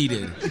just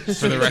repeated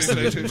for the rest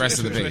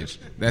of the page.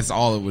 That's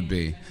all it would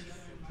be.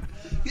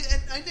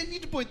 And I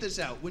need to point this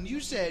out. When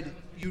you said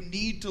you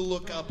need to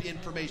look up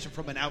information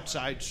from an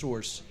outside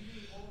source,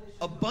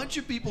 a bunch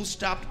of people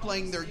stopped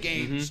playing their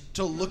games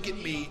to look at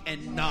me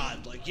and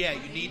nod, like, yeah,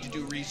 you need to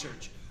do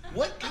research.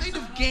 What kind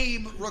of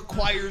game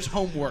requires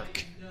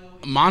homework?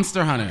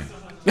 Monster Hunter.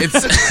 It's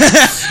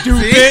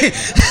stupid.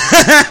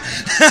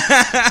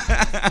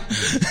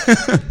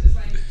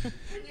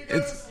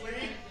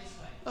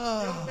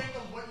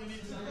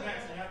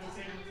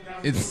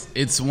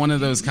 It's one of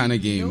those kind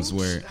of games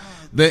where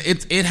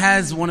it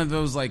has one of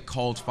those like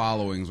cult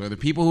followings where the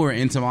people who are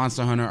into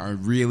Monster Hunter are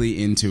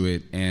really into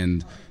it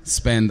and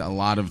spend a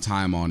lot of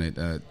time on it.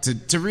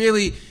 To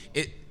really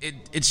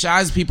it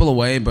shies people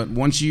away, but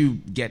once you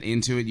get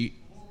into it,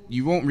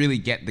 you won't really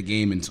get the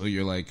game until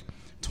you're like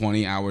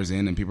 20 hours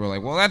in, and people are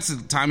like, well, that's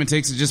the time it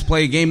takes to just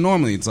play a game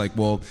normally. It's like,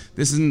 well,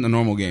 this isn't a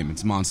normal game.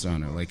 It's Monster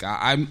Hunter. Like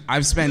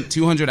I've spent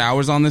 200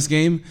 hours on this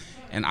game,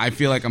 and I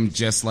feel like I'm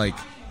just like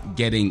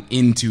getting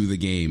into the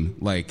game,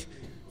 like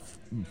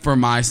for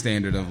my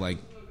standard of like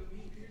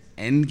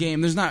end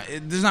game. There's not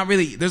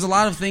really, there's a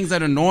lot of things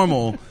that are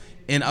normal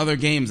in other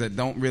games that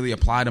don't really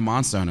apply to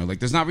Monster Hunter. Like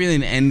there's not really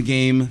an end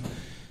game.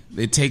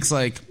 It takes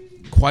like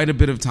quite a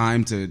bit of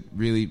time to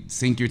really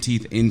sink your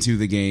teeth into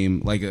the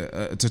game. Like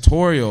a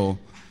tutorial,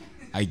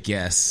 I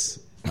guess.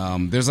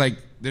 There's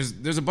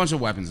a bunch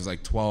of weapons. There's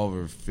like 12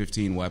 or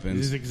 15 weapons.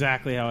 This is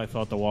exactly how I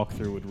thought the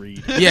walkthrough would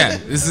read. Yeah,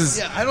 this is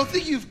Yeah, I don't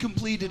think you've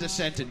completed a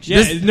sentence.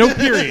 Yeah, no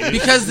period.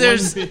 because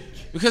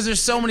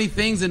there's so many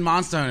things in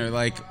Monster Hunter.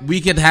 Like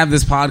we could have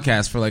this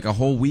podcast for like a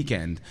whole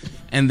weekend,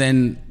 and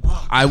then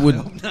I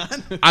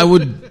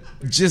would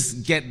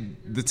just get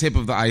the tip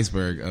of the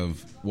iceberg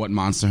of what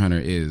Monster Hunter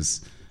is.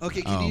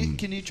 Okay,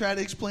 can you try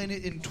to explain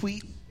it in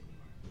tweet?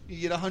 You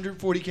get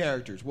 140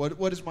 characters.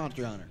 What is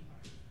Monster Hunter?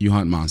 You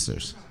hunt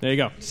monsters. There you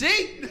go.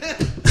 See?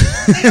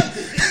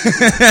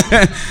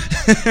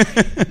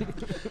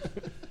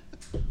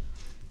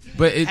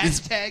 But it's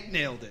Hashtag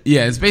nailed it.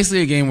 yeah, it's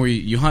basically a game where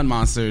you hunt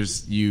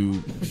monsters.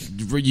 You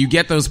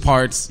get those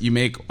parts. You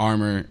make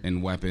armor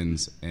and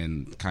weapons,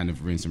 and kind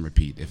of rinse and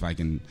repeat. If I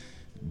can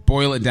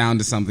boil it down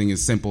to something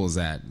as simple as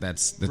that,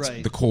 that's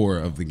Right. the core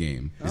of the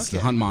game. It's to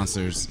Okay. hunt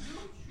monsters,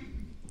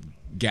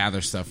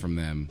 gather stuff from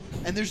them.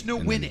 And there's no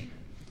winning.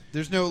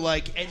 There's no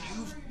like, and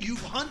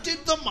you've hunted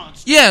the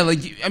monster. Yeah, like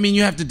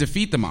you have to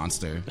defeat the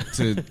monster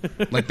to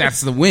like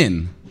that's the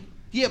win.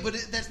 Yeah, but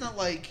that's not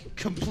like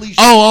completion.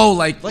 Oh,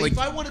 like if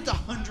I wanted to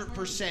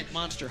 100%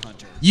 Monster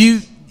Hunter.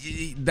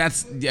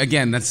 that's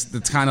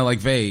kind of like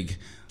vague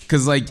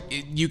because like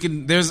you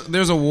can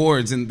there's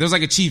awards and there's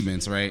like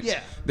achievements, right? Yeah.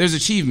 There's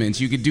achievements,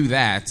 you could do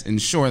that,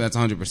 and sure that's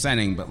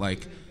 100%ing, but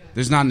like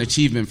there's not an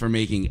achievement for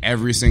making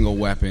every single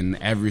weapon,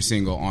 every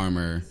single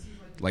armor.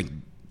 Like,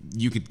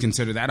 you could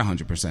consider that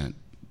 100%,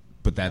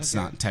 but that's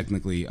not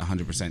technically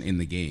 100% in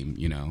the game,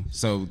 you know?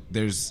 So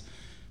there's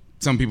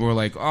some people are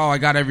like, oh, I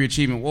got every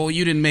achievement. Well,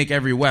 you didn't make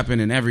every weapon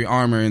and every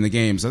armor in the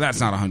game, so that's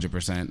not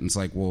 100%. And it's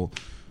like, well,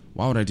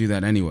 why would I do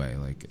that anyway?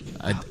 Like,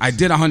 I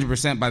did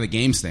 100% by the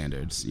game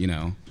standards, you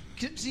know?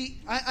 See,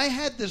 I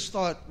had this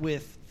thought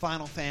with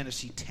Final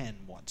Fantasy X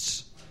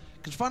once.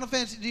 Because Final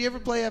Fantasy, do you ever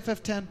play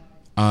FF10?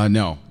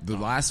 No. The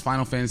last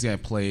Final Fantasy I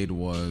played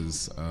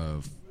was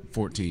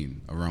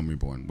 14, A Realm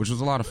Reborn, which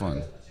was a lot of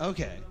fun.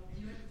 Okay.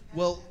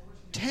 Well,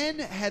 10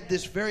 had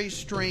this very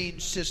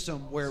strange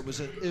system where it was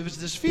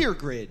the sphere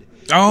grid.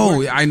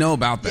 Oh, I know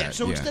about that. Yeah,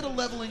 so instead of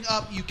leveling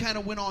up, you kind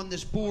of went on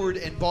this board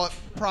and bought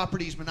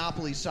properties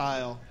Monopoly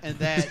style, and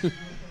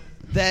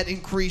that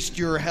increased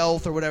your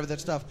health or whatever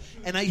that stuff.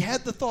 And I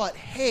had the thought,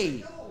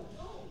 hey,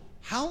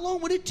 how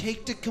long would it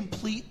take to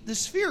complete the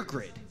sphere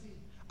grid?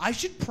 I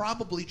should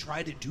probably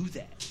try to do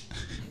that.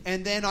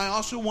 And then I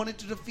also wanted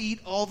to defeat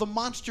all the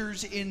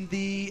monsters in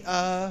the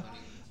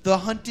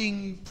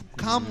hunting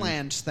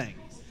Comlands thing.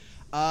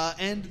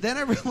 And then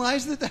I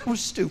realized that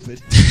was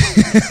stupid.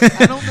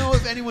 I don't know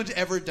if anyone's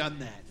ever done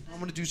that. I'm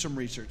going to do some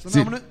research.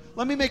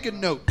 Let me make a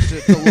note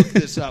to look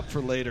this up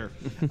for later.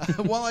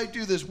 While I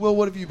do this, Will,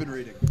 what have you been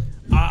reading?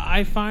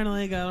 I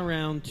finally got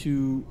around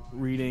to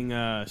reading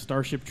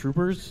Starship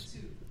Troopers,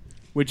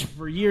 which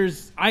for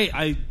years,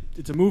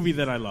 it's a movie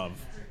that I love.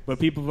 But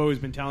people have always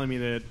been telling me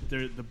that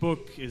the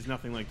book is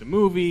nothing like the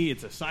movie.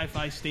 It's a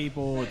sci-fi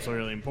staple. It's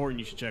really important.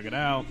 You should check it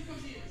out.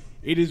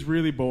 It is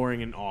really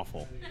boring and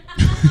awful.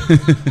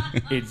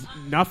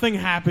 Nothing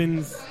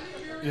happens.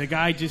 The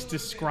guy just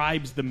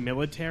describes the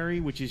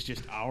military, which is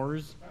just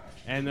ours.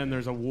 And then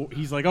there's a war.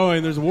 He's like, oh,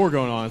 and there's a war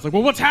going on. It's like,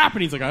 well, what's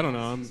happening? He's like, I don't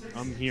know.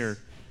 I'm here.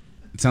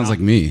 It sounds like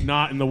me.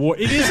 Not in the war.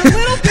 It is a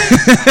little bit.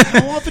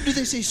 How often do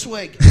they say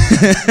swag?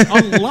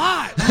 A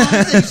lot.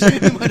 They say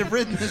you might have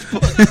written this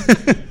book.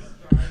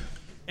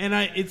 And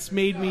it's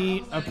made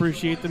me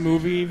appreciate the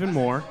movie even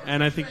more.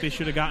 And I think they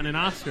should have gotten an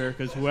Oscar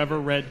because whoever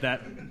read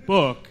that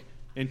book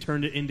and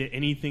turned it into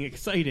anything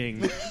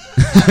exciting.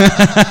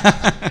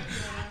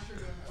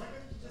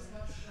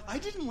 I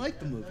didn't like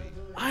the movie.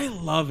 I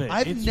love it.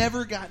 I've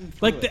never gotten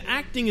through like it. the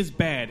acting is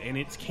bad and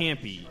it's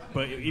campy,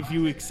 but if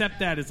you accept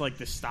that as like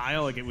the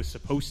style, like it was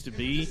supposed to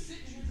be,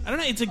 I don't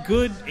know. It's a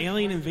good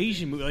alien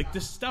invasion movie. Like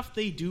the stuff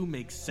they do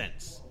makes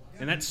sense,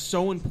 and that's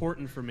so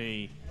important for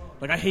me.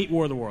 Like I hate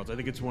War of the Worlds. I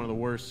think it's one of the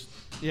worst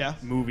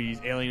movies,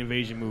 alien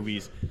invasion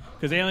movies,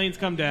 because aliens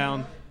come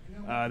down.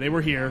 They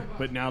were here,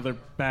 but now they're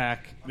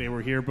back. They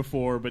were here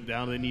before, but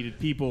now they needed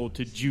people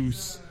to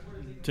juice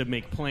to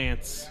make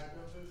plants.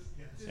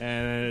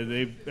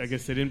 And I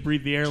guess they didn't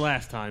breathe the air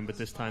last time, but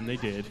this time they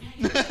did.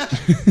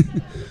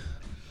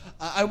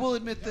 I will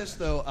admit this,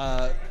 though.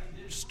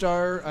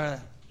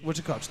 What's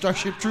it called?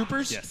 Starship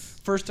Troopers? Yes.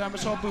 First time I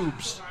saw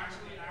boobs.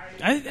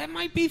 That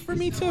might be for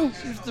me, too.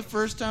 It was the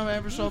first time I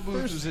ever saw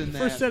boobs was in that.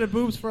 First set of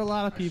boobs for a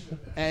lot of people.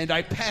 And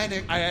I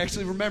panicked. I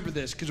actually remember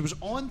this because it was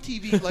on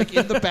TV, like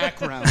in the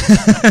background.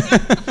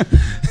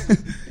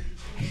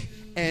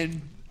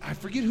 And I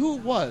forget who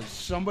it was.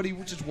 Somebody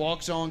just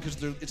walks on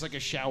because it's like a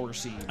shower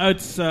scene.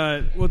 It's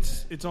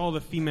all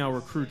the female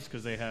recruits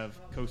because they have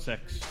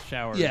co-sex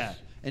showers. Yeah.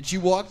 And she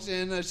walks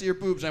in, I see her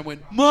boobs, and I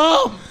went,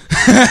 Mom!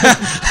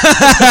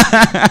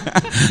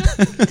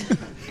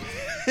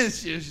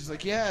 She's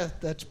like, yeah,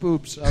 that's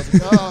boobs. I was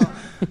like, oh,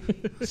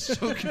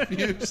 so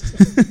confused.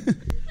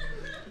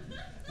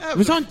 It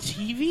was on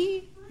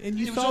TV? And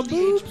you saw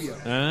boobs? The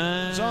HBO.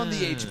 It was on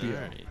the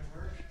HBO. Right.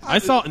 I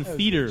saw it in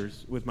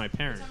theaters with my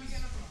parents.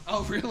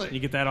 Oh, really? You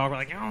get that awkward,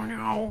 like, oh,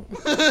 no.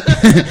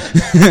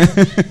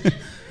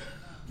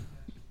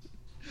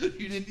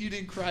 You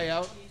didn't cry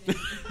out?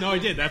 No, I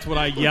did. That's what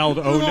I yelled,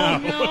 oh, no.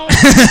 No.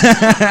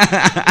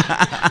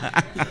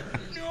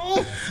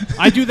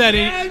 I do that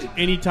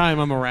anytime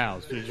I'm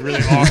aroused. It's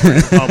really awkward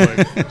in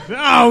public.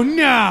 Oh,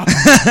 no.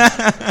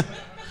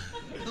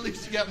 At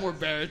least you got more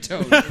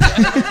baritone.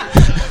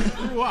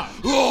 What?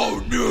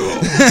 Oh,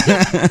 no.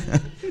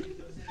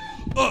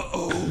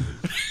 Uh-oh.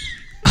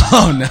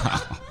 Oh, no.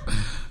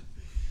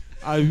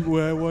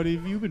 What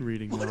have you been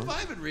reading, What Mom? have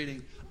I been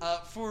reading?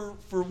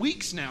 For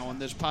weeks now on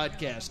this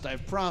podcast,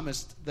 I've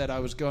promised that I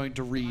was going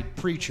to read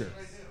Preacher.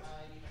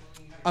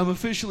 I'm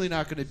officially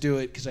not going to do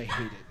it because I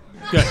hate it.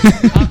 Good.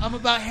 I'm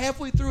about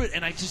halfway through it,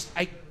 and I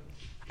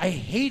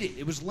hate it.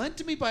 It was lent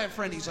to me by a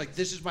friend. He's like,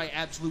 this is my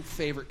absolute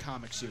favorite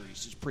comic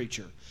series, is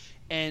Preacher.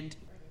 And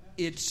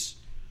it's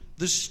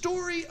the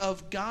story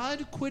of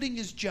God quitting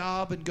his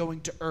job and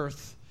going to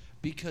Earth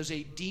because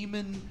a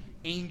demon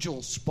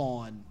angel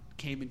spawn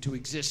came into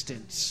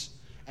existence.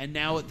 And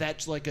now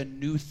that's like a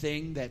new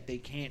thing that they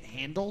can't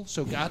handle.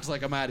 So God's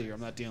like, I'm out of here.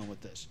 I'm not dealing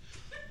with this.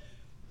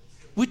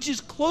 Which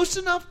is close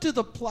enough to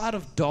the plot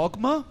of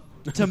Dogma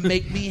to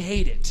make me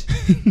hate it.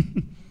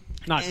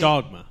 Not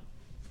Dogma.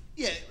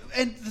 Yeah,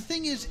 and the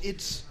thing is,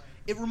 it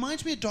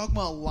reminds me of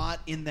Dogma a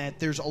lot in that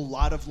there's a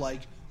lot of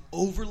like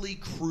overly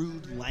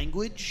crude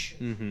language.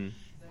 Mm-hmm.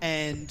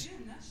 And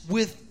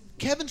with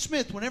Kevin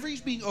Smith, whenever he's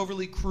being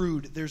overly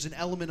crude, there's an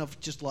element of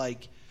just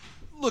like,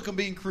 look, I'm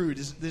being crude.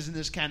 Isn't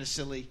this kind of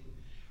silly?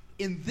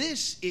 In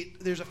this,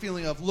 there's a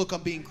feeling of, look,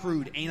 I'm being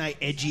crude. Ain't I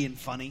edgy and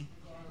funny?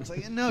 It's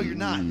like, no, you're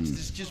not.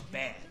 It's just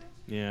bad.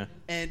 Yeah.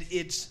 And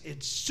it's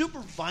super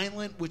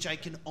violent, which I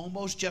can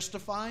almost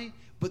justify,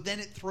 but then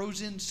it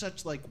throws in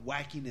such like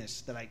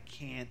wackiness that I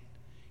can't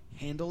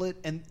handle it.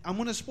 And I'm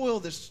going to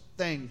spoil this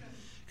thing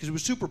because it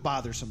was super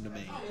bothersome to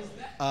me.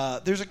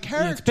 There's a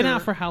character. Yeah, it's been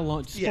out for how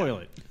long? Spoil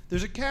it.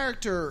 There's a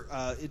character.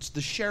 It's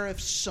the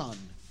sheriff's son,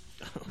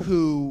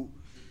 whose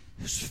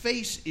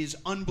face is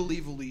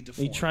unbelievably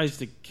deformed. He tries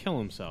to kill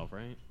himself,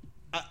 right?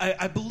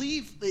 I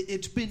believe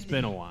it's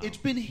been a while. It's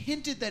been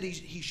hinted that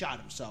he shot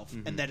himself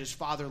and that his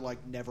father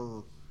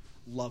never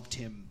loved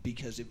him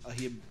because of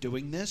him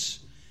doing this.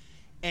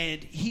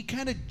 And he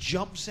kind of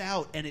jumps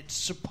out, and it's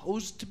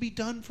supposed to be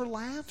done for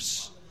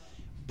laughs,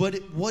 but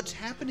what's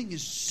happening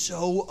is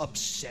so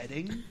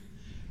upsetting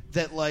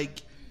that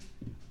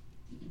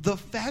the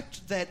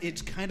fact that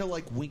it's kind of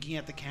like winking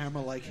at the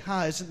camera, like,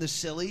 "Ha, isn't this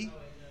silly?"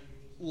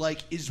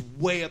 Is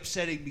way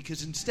upsetting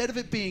because instead of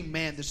it being,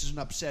 "Man, this is an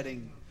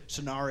upsetting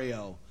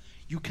scenario,"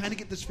 you kind of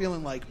get this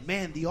feeling like,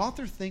 man, the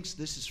author thinks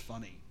this is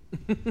funny.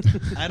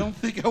 I don't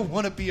think I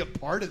want to be a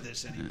part of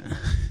this anymore.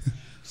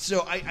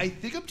 So I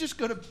think I'm just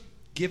going to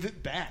give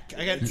it back.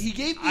 He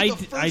gave me the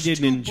first I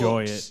didn't two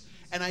enjoy books, it.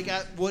 and I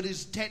got what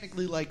is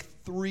technically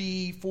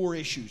 3-4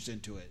 issues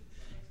into it,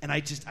 and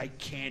I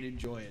can't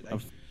enjoy it.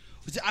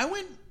 I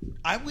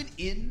went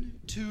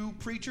into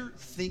Preacher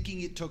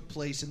thinking it took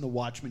place in the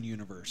Watchmen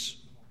universe.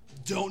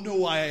 Don't know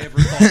why I ever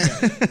thought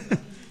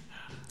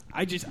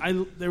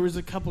that. There was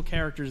a couple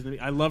characters that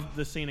I loved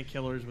the Santa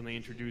Killers when they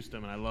introduced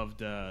them, and I loved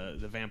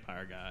the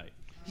vampire guy.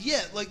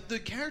 Yeah, the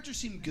characters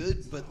seem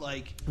good, but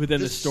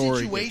within the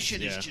story,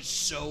 situation is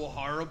just so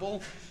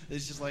horrible.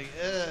 It's just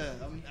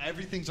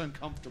everything's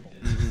uncomfortable.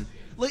 Mm-hmm.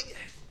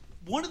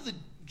 One of the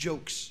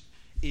jokes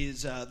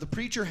is the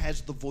preacher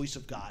has the voice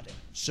of God,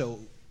 so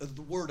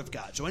the word of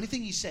God. So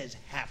anything he says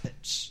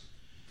happens.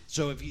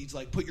 So if he's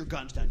like, "Put your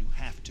guns down," you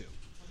have to.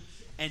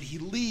 And he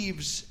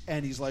leaves,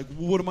 and he's like,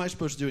 "What am I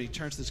supposed to do?" And he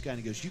turns to this guy and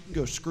he goes, "You can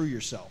go screw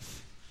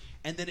yourself."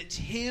 And then it's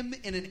him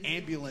in an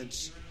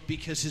ambulance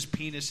because his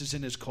penis is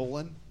in his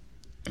colon.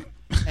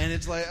 And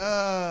it's like,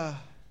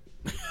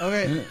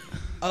 okay.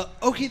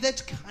 Okay,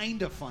 that's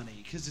kind of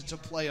funny because it's a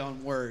play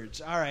on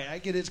words. All right, I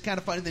get it. It's kind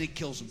of funny. And then he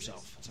kills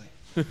himself. It's like,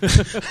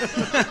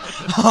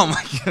 oh,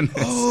 my goodness.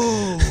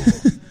 Oh,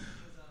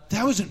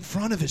 that was in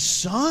front of his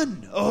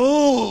son.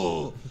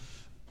 Oh.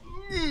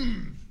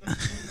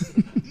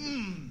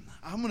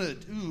 I'm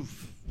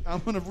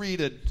gonna read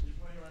an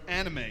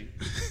anime.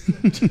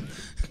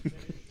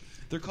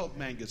 They're called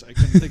mangas. I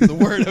couldn't think of the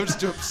word. I was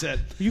too upset.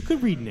 You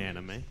could read an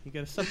anime. You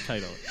got to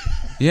subtitle it.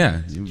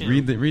 Yeah, you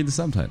read the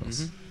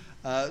subtitles.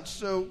 Mm-hmm.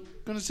 So,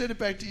 gonna send it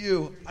back to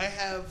you. I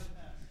have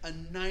a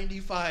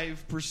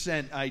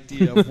 95%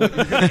 idea of what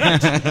you're gonna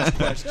answer this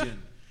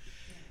question.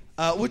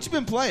 What you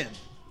been playing?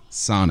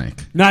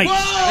 Sonic. Nice.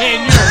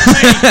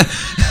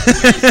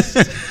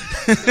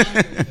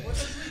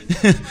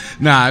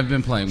 Nah, I've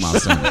been playing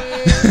Monster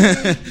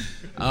Hunter.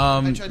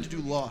 I tried to do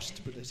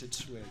Lost, but I said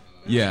Swig.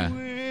 Yeah,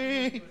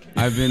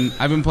 I've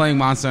been playing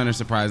Monster Hunter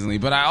surprisingly,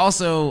 but I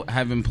also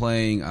have been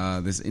playing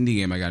this indie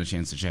game I got a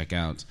chance to check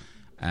out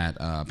at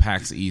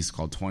PAX East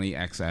called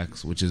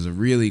 20XX, which is a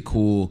really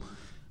cool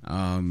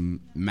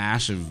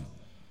mash of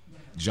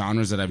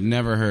genres that I've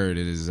never heard.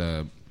 It is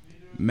a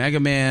Mega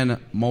Man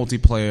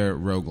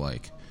multiplayer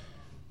roguelike,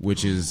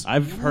 which is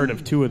I've heard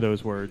of two of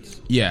those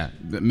words. Yeah,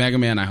 Mega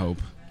Man, I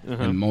hope,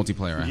 and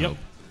multiplayer, I hope.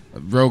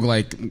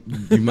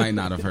 Roguelike, you might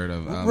not have heard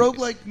of.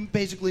 Roguelike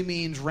basically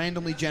means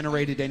randomly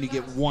generated and you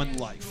get one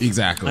life.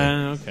 Exactly.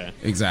 Okay.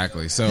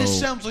 Exactly. So this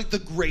sounds like the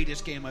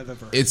greatest game I've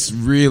ever heard. It's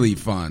really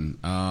fun.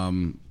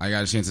 I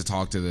got a chance to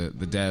talk to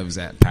the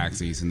devs at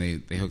PAX East, and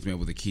they hooked me up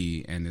with a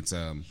key, and it's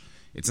in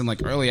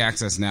early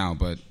access now,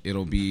 but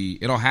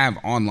it'll have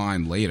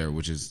online later,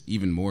 which is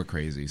even more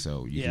crazy.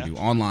 So you can do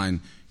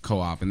online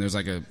co-op, and there's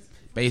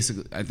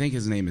basically, I think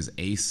his name is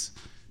Ace,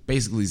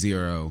 basically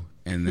Zero.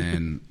 And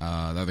then the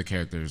other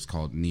character is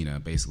called Nina,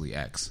 basically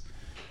X.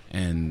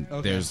 And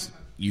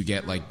you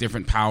get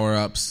different power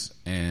ups,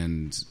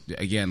 and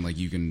again,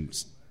 you can.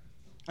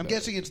 I'm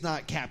guessing it's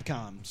not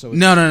Capcom. So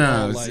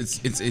no.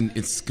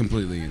 It's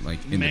completely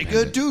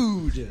Mega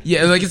Dude.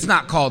 Yeah, it's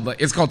not called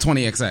it's called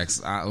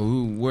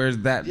 20XX. Where's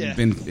that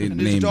been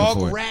named his dog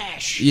before?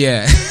 Rash.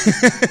 Yeah.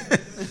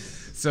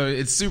 So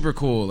it's super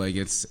cool. It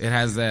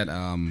has that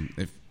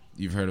if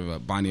you've heard of a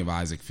Binding of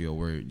Isaac feel,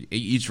 where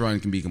each run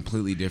can be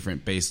completely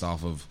different based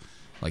off of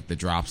the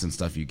drops and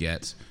stuff you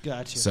get.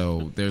 Gotcha.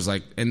 So there's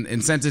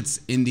and since it's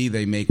indie,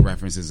 they make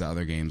references to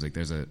other games.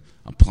 There's a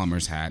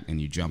plumber's hat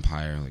and you jump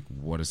higher.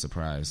 What a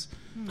surprise!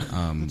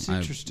 That's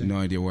interesting. I have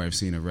no idea where I've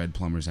seen a red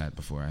plumber's hat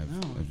before. I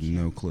have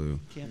no clue.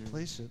 Can't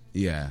place it.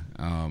 Yeah,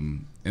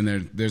 and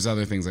there's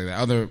other things like that.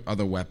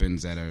 Other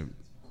weapons that are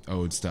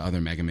odes to other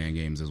Mega Man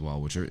games as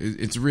well,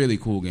 it's a really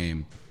cool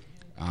game,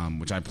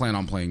 which I plan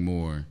on playing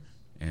more.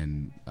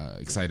 And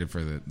excited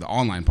for the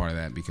online part of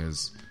that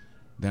because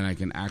then I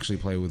can actually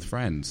play with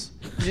friends.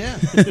 Yeah.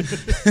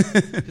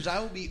 Because I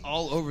will be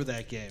all over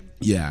that game.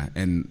 Yeah,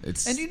 and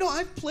it's... And,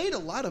 I've played a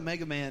lot of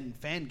Mega Man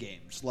fan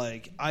games.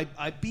 Like,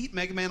 I beat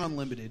Mega Man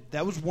Unlimited.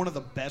 That was one of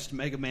the best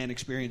Mega Man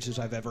experiences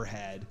I've ever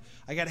had.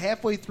 I got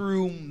halfway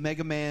through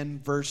Mega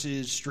Man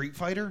versus Street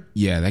Fighter.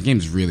 Yeah, that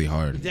game's really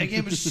hard. That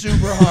game is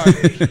super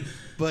hard.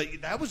 But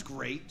that was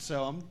great,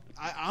 so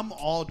I'm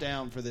all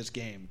down for this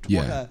game.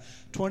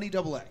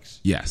 20XX.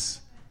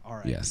 Yes. All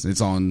right. Yes,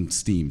 it's on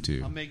Steam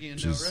too. I'm making a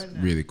which note is right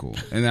now. really cool.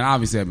 And then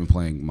obviously I've been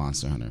playing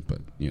Monster Hunter, but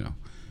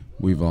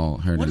we've all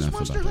heard What is enough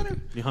Monster about Hunter? that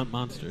game. You hunt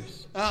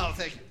monsters. Oh,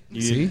 thank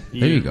you. See? Didn't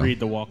There you go. Read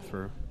the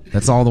walkthrough.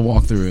 That's all the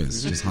walkthrough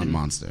is, just hunt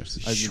monsters.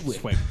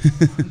 Swipe.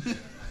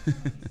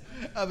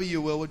 How about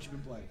you, Will? What you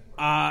been playing?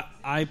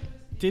 I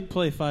did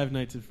play Five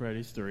Nights at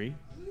Freddy's 3.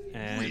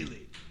 And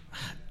Really?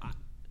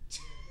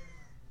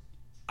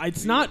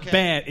 It's not okay?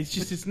 bad.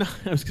 It's not.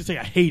 I was gonna say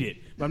I hate it,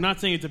 but I'm not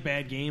saying it's a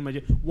bad game.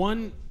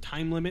 One,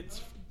 time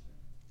limits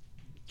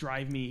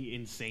drive me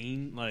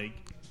insane. Like,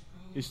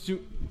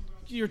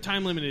 your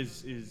time limit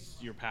is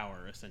your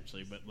power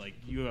essentially, but like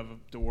you have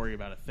to worry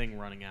about a thing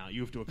running out.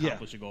 You have to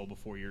accomplish a goal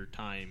before your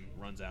time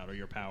runs out or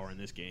your power in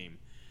this game.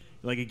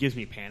 Like, it gives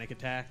me panic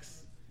attacks.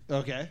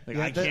 Okay. Like,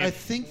 Yeah, I can't- I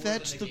think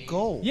that's the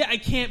goal. Yeah, I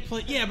can't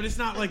play. Yeah, but it's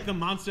not like the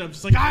monster. I'm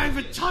just like, I have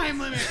a time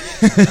limit.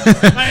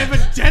 I have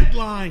a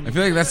deadline. I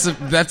feel like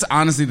that's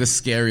honestly the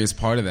scariest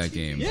part of that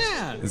game.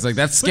 Yeah, It's like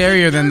that's But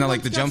scarier than third the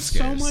one's jump got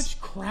scares. So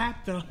much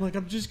crap that I'm like,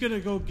 I'm just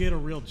gonna go get a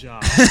real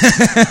job.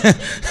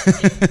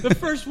 The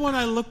first one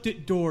I looked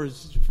at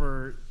doors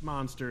for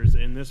monsters,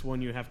 and this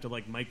one you have to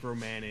like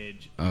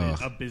micromanage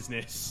a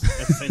business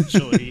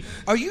essentially.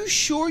 Are you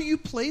sure you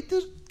played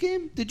this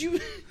game? Did you?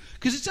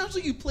 Because it sounds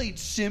like you played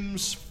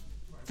Sims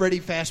Freddy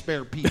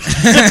Fazbear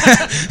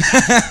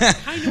Pizza.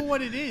 Kind of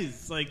what it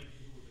is, like,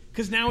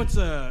 because now it's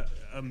a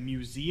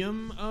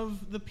museum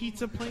of the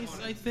pizza place.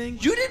 I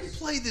think. You didn't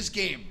play this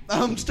game.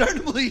 I'm starting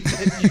to believe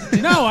that you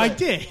did. No, I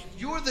did.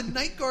 You're the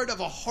night guard of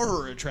a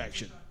horror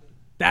attraction.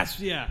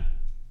 Yeah.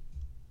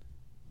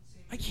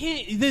 I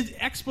can't. The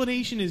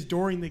explanation is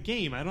during the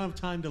game. I don't have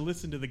time to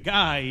listen to the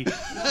guy.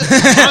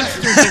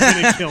 Monsters are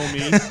going to kill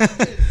me.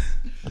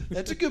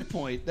 That's a good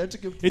point. That's a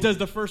good point. It does.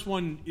 The first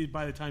one,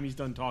 by the time he's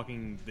done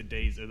talking,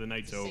 the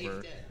night's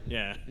over. dead.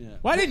 Yeah. Yeah.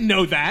 Well, I didn't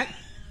know that.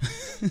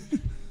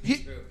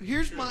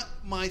 Here's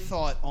my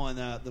thought on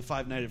the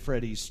Five Nights at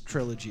Freddy's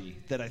trilogy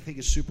that I think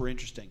is super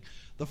interesting.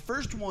 The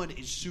first one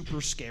is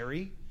super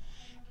scary,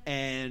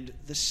 and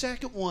the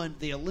second one,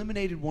 they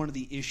eliminated one of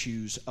the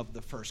issues of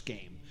the first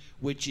game,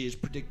 which is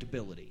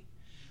predictability.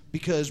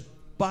 Because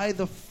by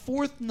the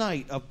fourth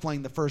night of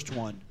playing the first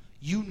one,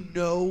 you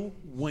know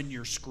when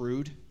you're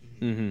screwed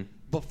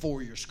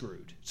before you're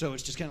screwed. So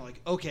it's just kind of like,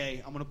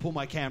 okay, I'm going to pull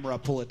my camera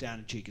up, pull it down,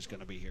 and Chica's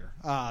going to be here.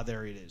 Ah,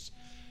 there it is.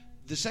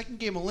 The second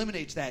game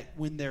eliminates that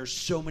when there's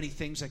so many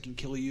things that can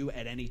kill you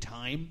at any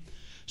time.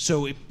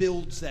 So it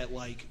builds that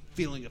like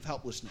feeling of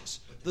helplessness.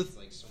 The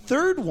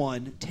third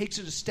one takes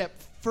it a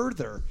step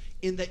further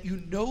in that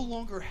you no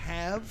longer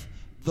have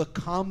the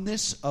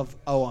calmness of,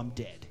 oh, I'm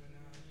dead.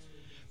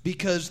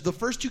 Because the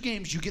first two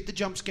games, you get the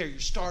jump scare, you're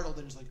startled,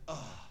 and it's like,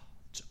 oh,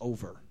 it's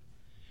over.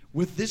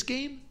 With this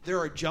game, there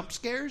are jump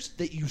scares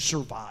that you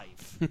survive.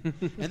 And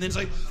then it's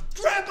like,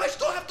 crap, I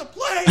still have to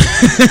play!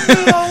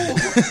 No!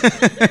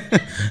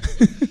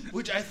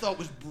 Which I thought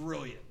was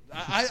brilliant.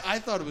 I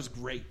thought it was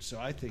great, so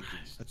I think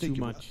Too it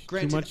much. was. Too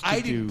Granted, much to I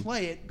didn't do.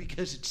 play it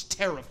because it's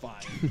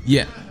terrifying.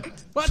 Yeah.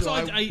 Well, So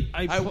so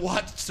I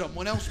watched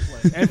someone else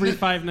play. every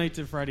Five Nights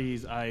at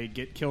Freddy's, I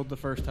get killed the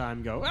first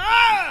time, go,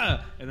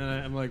 ah! And then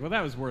I'm like, well,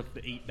 that was worth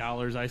the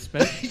 $8 I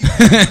spent. You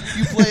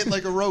play it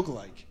like a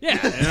roguelike. Yeah.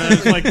 And then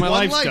it's like, my One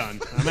life's life. done.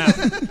 I'm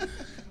out.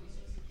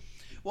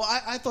 Well,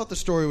 I thought the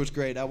story was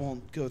great. I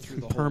won't go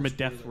through the whole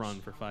Permadeath spoilers. run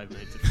for Five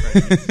Nights at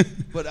Freddy's.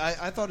 But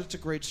I thought it's a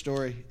great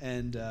story,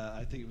 and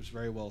I think it was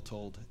very well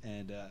told.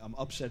 And I'm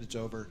upset it's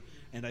over.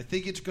 And I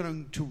think it's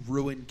going to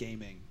ruin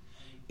gaming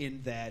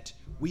in that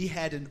we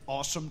had an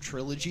awesome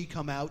trilogy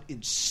come out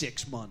in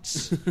 6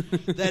 months.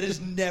 That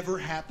has never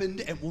happened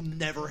and will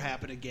never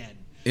happen again.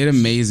 It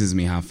amazes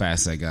me how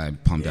fast that guy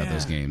pumped out Yeah.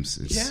 those games.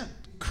 It's Yeah.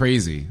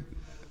 crazy.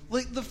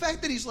 Like, the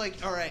fact that he's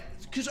like, all right,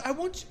 because I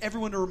want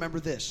everyone to remember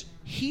this.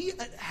 He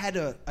had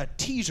a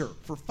teaser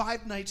for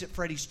Five Nights at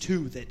Freddy's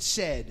 2 that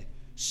said,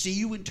 see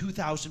you in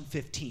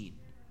 2015.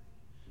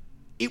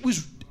 It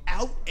was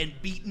out and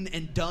beaten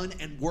and done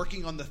and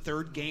working on the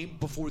third game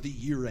before the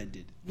year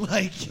ended.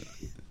 Like,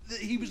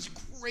 he was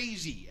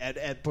crazy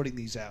at putting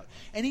these out.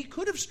 And he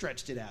could have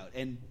stretched it out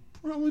and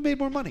probably made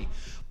more money.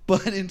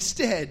 But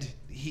instead,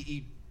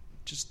 he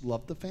just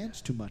loved the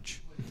fans too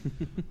much.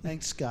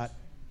 Thanks, Scott.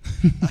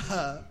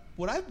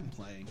 What I've been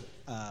playing,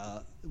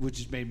 which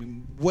has made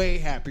me way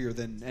happier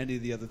than any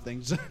of the other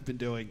things I've been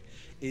doing,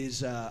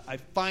 is I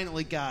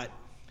finally got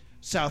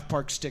South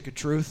Park Stick of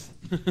Truth.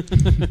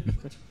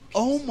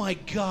 Oh my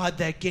God,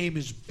 that game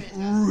is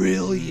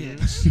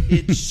brilliant.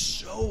 It's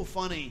so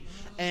funny.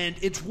 And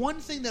it's one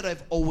thing that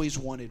I've always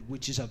wanted,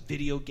 which is a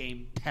video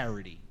game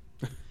parody.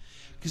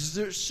 Because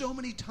there's so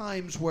many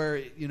times where,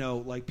 you know,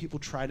 like people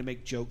try to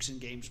make jokes in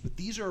games, but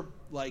these are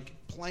like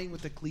playing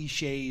with the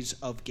cliches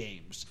of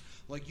games.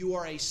 Like you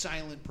are a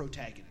silent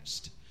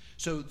protagonist.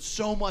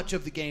 So much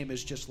of the game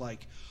is just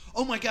like,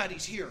 oh my God,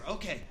 he's here.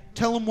 Okay,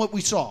 tell him what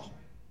we saw.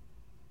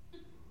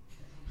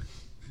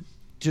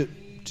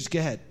 Just go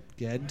ahead.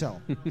 Go ahead and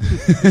tell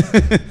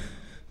him.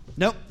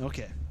 Nope.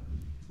 Okay.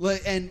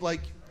 And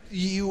like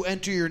you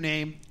enter your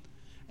name.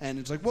 And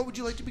it's like, what would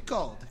you like to be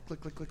called? Click,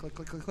 click, click, click,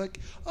 click, click, click.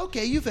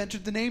 Okay, you've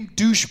entered the name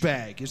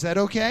Douchebag. Is that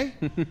okay?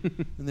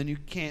 And then you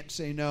can't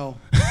say no.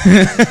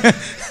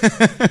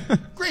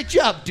 Great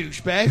job,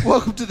 Douchebag.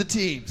 Welcome to the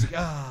team. It's like,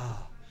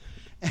 ah.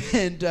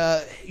 And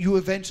you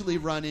eventually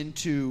run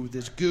into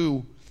this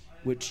goo,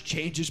 which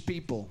changes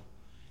people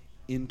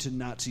into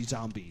Nazi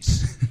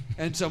zombies.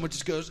 And someone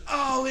just goes,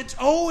 oh, it's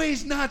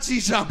always Nazi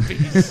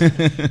zombies.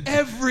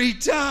 Every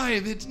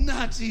time it's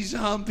Nazi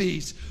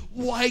zombies.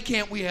 Why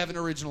can't we have an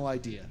original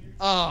idea?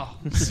 Oh,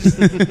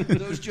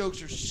 those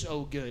jokes are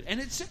so good.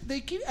 And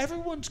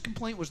everyone's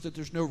complaint was that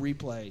there's no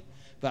replay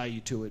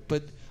value to it.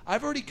 But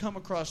I've already come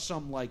across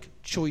some like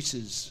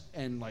choices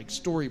and like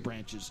story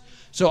branches.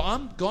 So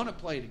I'm going to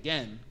play it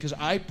again because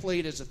I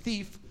played as a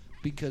thief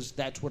because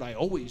that's what I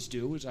always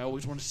do is I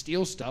always want to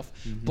steal stuff.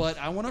 Mm-hmm. But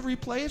I want to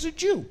replay as a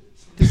Jew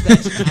because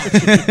that's an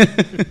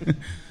option.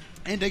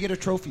 And I get a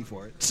trophy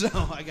for it. So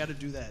I got to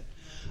do that.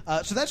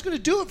 So that's going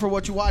to do it for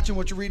what you watch and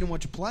what you read and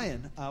what you're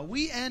playing.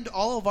 We end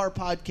all of our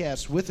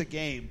podcasts with a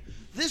game.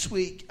 This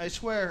week, I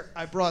swear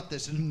I brought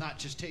this and I'm not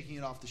just taking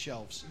it off the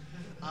shelves.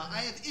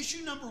 I have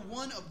issue number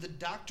 1 of the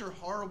Dr.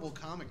 Horrible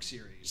comic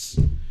series.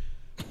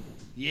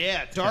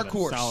 Yeah, Dark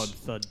Horse. Solid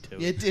thud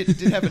to it. It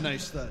did have a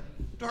nice thud.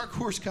 Dark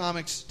Horse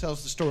Comics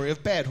tells the story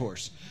of Bad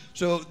Horse.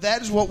 So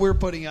that is what we're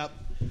putting up.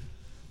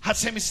 Hot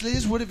Sammy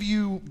Sliz, what have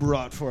you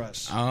brought for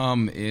us?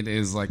 It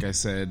is, like I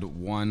said,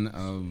 one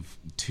of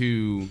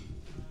 2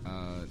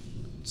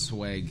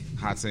 swag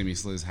Hot Sammy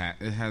Sliz hat.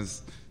 It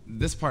has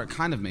this part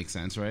kind of makes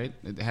sense, right?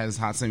 It has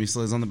Hot Sammy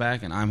Sliz on the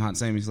back, and I'm Hot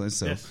Sammy Sliz.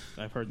 So yes,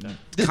 I've heard that.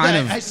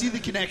 I see the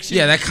connection.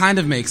 Yeah, that kind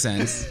of makes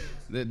sense.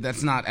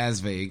 That's not as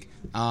vague.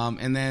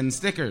 And then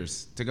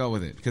stickers to go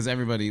with it because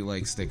everybody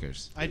likes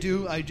stickers. I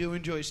do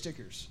enjoy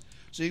stickers.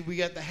 So we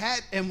got the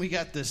hat and we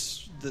got the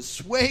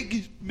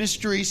swag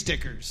mystery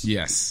stickers.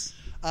 Yes.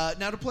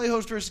 Now, to play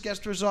host versus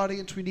guest versus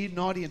audience, we need an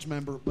audience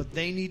member, but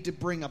they need to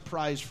bring a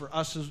prize for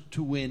us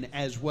to win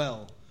as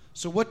well.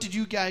 So what did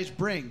you guys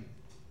bring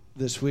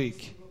this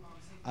week?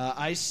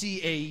 I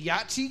see a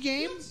Yahtzee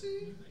game,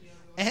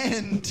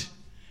 and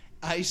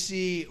I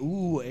see,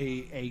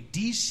 a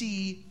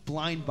DC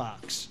blind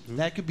box.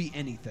 That could be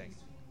anything.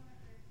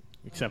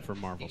 Except for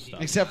Marvel stuff.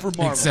 Except for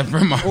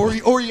Marvel.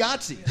 Or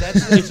Yahtzee.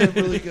 That's a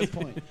really good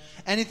point.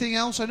 Anything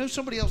else? I know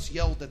somebody else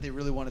yelled that they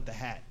really wanted the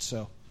hat,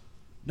 so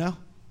no?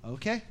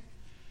 Okay.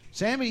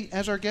 Sammy,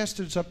 as our guest,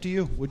 it's up to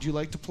you. Would you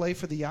like to play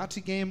for the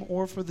Yahtzee game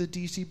or for the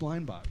DC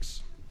blind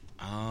box?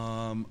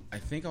 I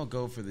think I'll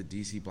go for the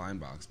DC blind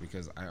box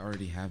because I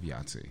already have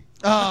Yahtzee.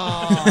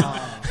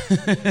 Oh.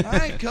 All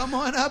right, come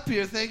on up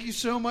here. Thank you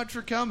so much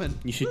for coming.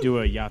 You should do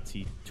a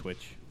Yahtzee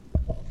Twitch.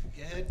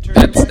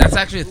 That's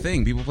actually a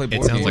thing. People play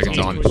board games. It sounds like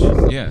it's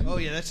on. Yeah. Oh,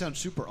 yeah, that sounds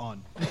super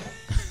on.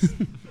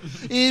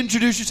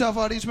 Introduce yourself,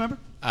 audience member.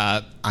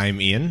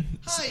 I'm Ian.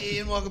 Hi,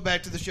 Ian. Welcome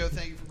back to the show.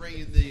 Thank you for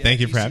bringing the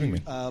Thank you for DC, having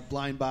me.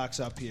 Blind box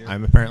up here.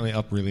 I'm apparently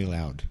up really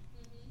loud.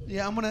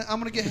 Yeah, I'm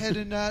gonna get ahead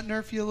and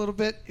nerf you a little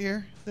bit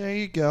here. There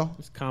you go.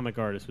 This comic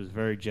artist was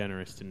very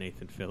generous to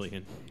Nathan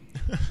Fillion.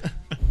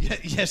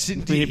 Yes,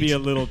 indeed. Maybe a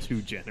little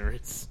too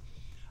generous.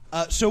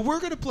 So we're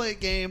going to play a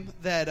game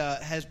that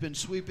has been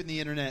sweeping the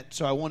internet,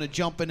 so I want to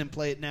jump in and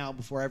play it now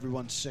before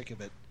everyone's sick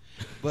of it.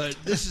 But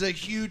this is a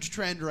huge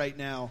trend right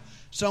now.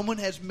 Someone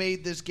has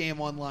made this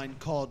game online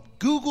called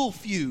Google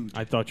Feud.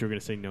 I thought you were going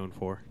to say known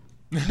for.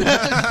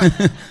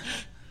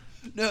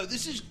 No,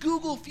 this is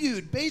Google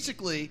Feud.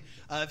 Basically,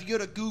 if you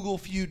go to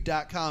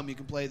googlefeud.com, you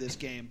can play this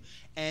game,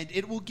 and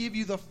it will give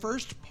you the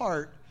first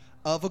part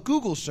of a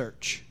Google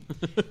search,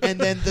 and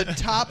then the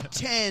top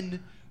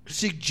 10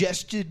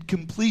 suggested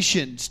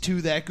completions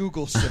to that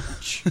Google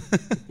search.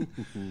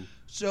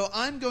 So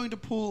I'm going to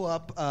pull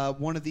up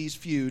one of these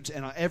feuds,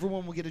 and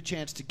everyone will get a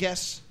chance to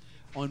guess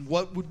on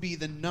what would be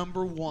the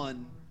number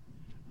 1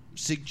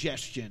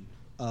 suggestion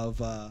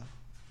of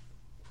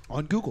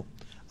on Google.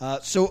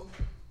 So,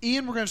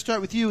 Ian, we're going to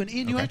start with you. And,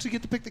 Ian, you actually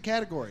get to pick the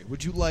category.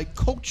 Would you like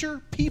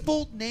culture,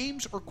 people,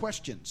 names, or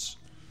questions?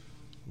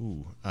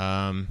 Ooh.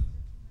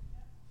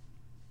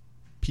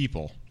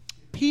 People.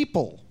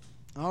 People.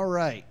 All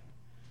right.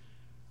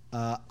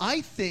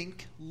 I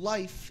think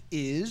life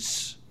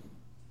is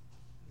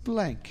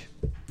blank.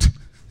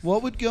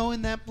 What would go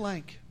in that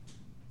blank?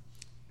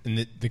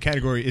 And the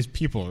category is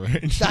people,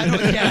 right?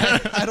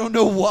 I don't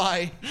know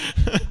why.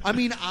 I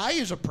mean, I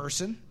is a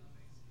person.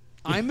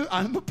 I'm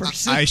a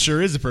person. I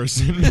sure is a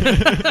person.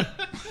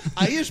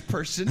 I is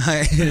person.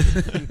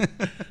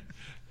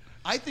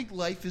 I think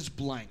life is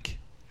blank.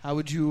 How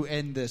would you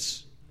end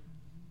this?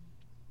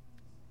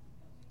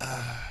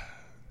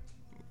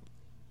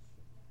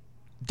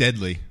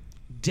 Deadly.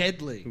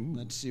 Deadly.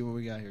 Let's see what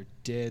we got here.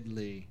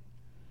 Deadly.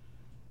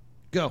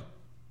 Go.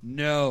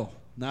 No.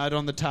 Not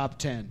on the top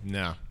 10.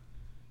 No.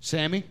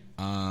 Sammy?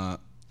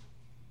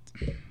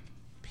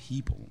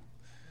 People.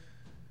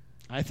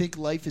 I think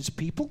life is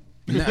people.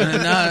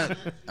 No.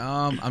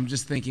 I'm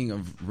just thinking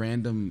of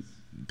random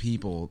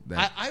people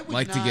that I would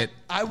like not, to get.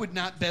 I would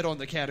not bet on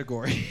the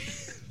category.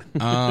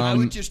 I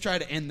would just try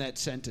to end that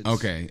sentence.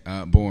 Okay,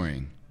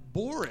 boring.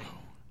 Boring.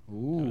 That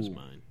was Ooh.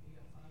 mine.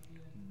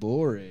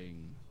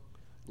 Boring.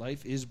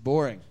 Life is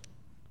boring.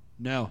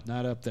 No,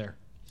 not up there.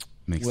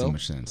 Makes Will? so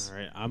much sense. All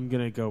right, I'm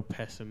going to go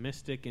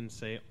pessimistic and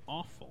say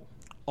awful.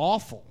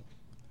 Awful.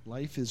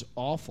 Life is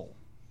awful.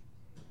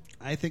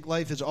 I think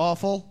life is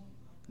awful.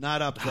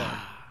 Not up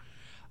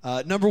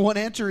there. Number one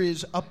answer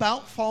is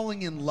about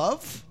falling in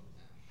love.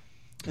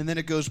 And then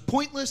it goes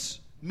pointless,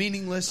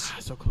 meaningless,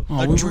 So close.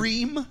 a we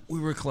dream, We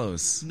were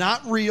close.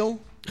 not real,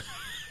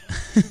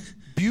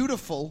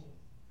 beautiful,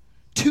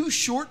 too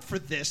short for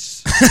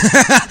this.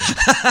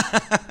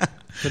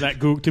 For that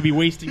Google, to be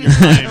wasting your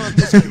time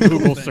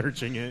Google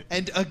searching it.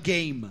 And a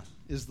game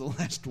is the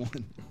last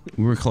one.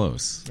 We were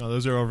close. Oh,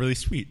 those are all really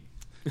sweet.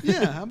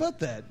 Yeah, how about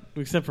that?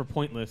 Except for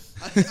pointless.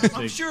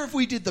 I'm sure if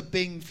we did the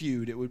Bing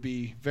feud, it would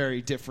be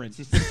very different.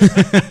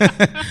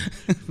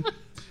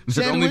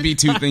 There'd only be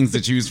two things to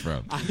choose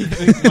from. I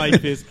think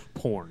life is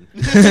porn.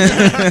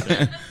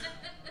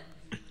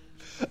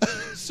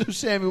 So,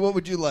 Sammy, what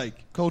would you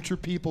like? Culture,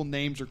 people,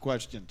 names, or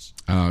questions?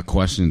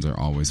 Questions are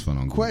always fun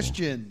on Google.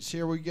 Questions.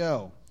 Here we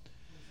go.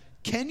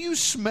 Can you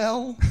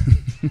smell?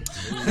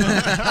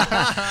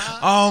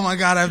 Oh my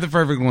God, I have the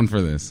perfect one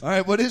for this. All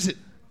right, what is it?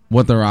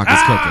 What the Rock is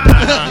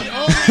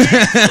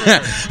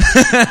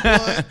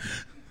What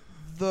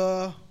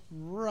the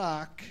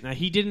Rock Now,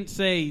 he didn't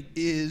say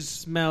is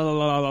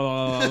smell.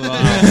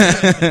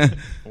 I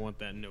want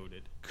that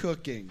noted.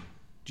 cooking.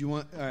 Do you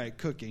want? All right,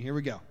 cooking. Here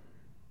we go.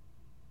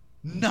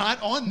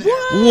 Not on there.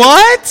 cooking.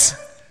 What?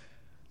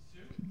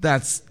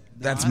 That's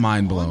Not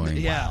mind on blowing. there.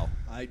 Yeah,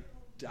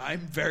 I'm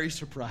very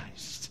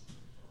surprised.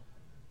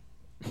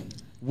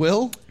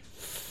 Will,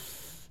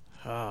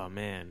 Oh,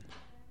 man.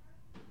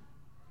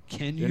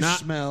 can you You're not-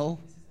 smell?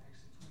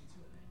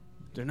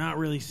 They're not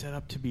really set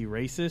up to be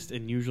racist,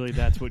 and usually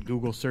that's what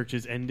Google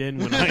searches end in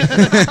when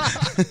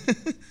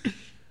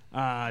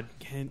I...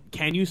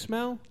 Can you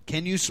smell?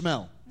 Can you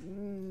smell?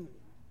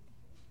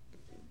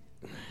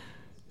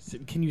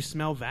 Can you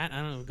smell that?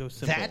 I don't know. Go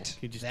simple. That?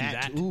 You just do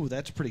that. Ooh,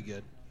 that's pretty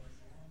good.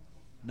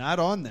 Not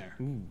on there.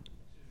 Ooh.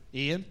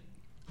 Ian,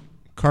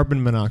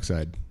 Carbon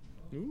monoxide.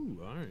 Ooh,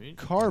 all right.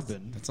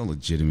 carbon. That's a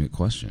legitimate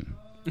question.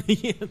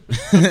 Yeah,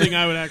 something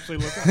I would actually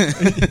look up.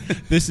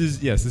 This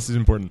is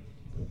important.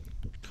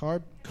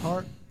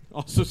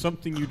 Also,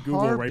 something you'd Google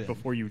Carbon. right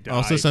before you die.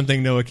 Also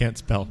something Noah can't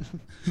spell.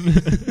 No,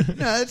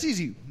 that's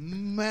easy.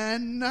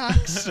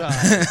 Monoxide.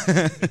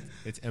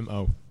 It's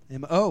M-O.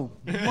 M-O.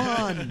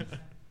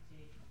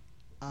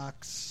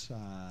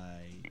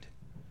 Monoxide.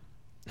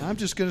 I'm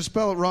just going to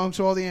spell it wrong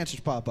so all the answers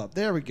pop up.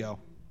 There we go.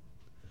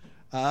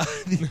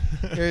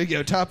 There you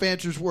go. Top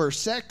answers were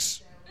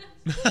sex.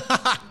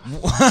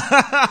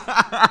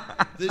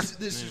 This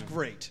is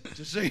great.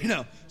 Just so you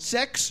know.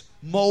 Sex,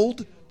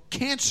 mold,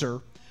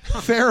 cancer,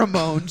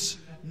 pheromones,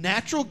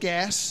 natural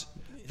gas,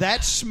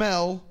 that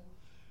smell,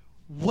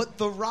 what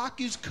the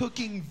Rock is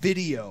cooking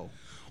video.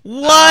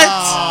 What?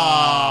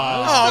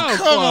 Oh,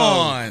 come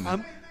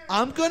on.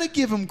 I'm going to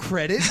give him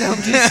credit.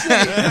 I'm just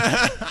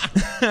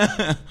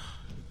saying.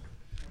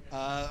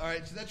 All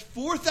right, so that's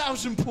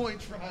 4,000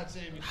 points for Hot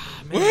Sammy.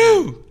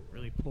 Woo!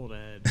 Really pulled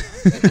ahead.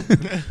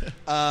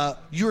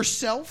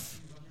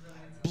 Yourself,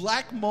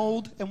 black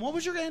mold, and what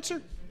was your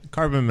answer?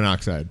 Carbon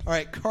monoxide. All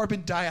right,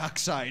 carbon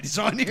dioxide is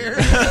on here.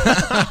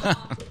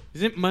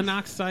 Isn't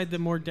monoxide the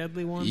more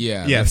deadly one?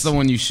 Yeah, Yes. that's the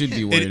one you should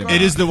be worried about.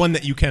 It is the one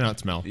that you cannot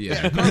smell.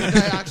 Yeah. Carbon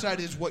dioxide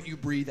is what you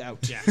breathe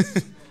out. Yeah.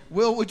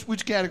 Will,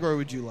 which category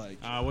would you like?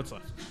 What's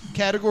left?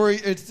 Category,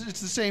 it's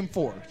the same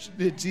four.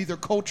 It's either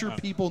culture,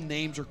 people,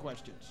 names, or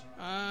questions.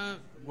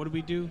 What do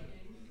we do?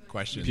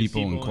 Questions.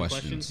 People and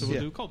questions. So we'll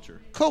Yeah. do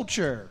culture.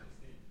 Culture.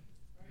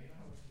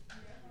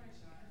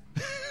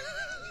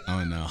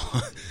 Oh, no.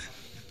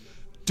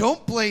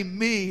 Don't blame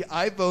me.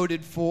 I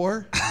voted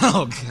for.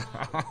 Oh,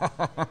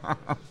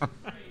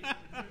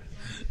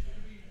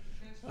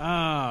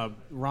 God.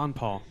 Ron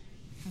Paul.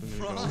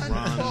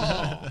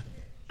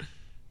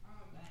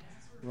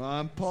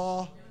 Ron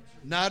Paul.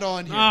 Not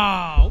on here.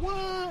 Oh,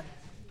 what?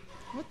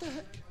 What the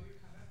heck?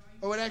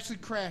 Oh, it actually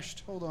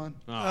crashed. Hold on.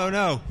 Oh,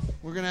 no.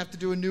 We're going to have to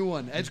do a new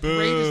one. As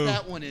great as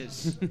that one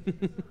is.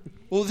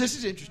 Well, this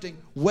is interesting.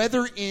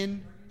 Weather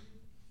in...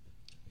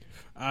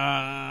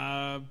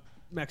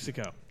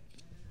 Mexico.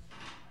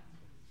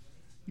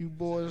 You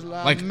boys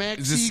like, Like,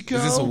 Mexico?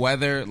 is this a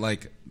weather,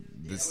 like,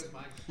 this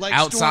Like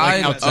outside?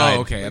 storm- outside.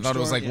 Oh, okay. I thought it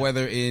was storm, like yeah.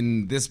 whether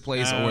in this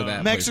place or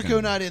that Mexico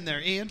place. not in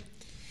there. Ian?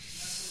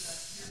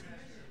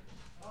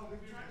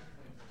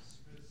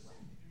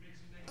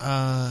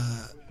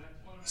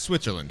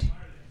 Switzerland.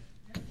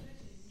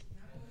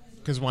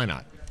 Because why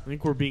not? I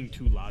think we're being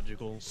too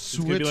logical. It's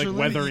going to be like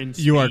Switzerland? weather in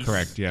space. You are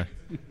correct, yeah.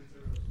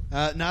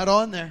 Not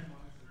on there.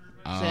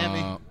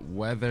 Sammy.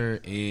 Weather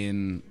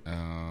in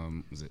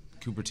is it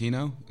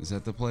Cupertino? Is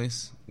that the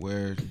place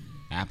where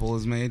Apple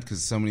is made?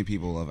 Because so many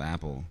people love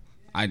Apple.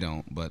 I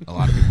don't, but a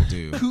lot of people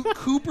do.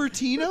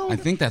 Cupertino? I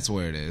think that's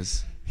where it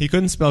is. He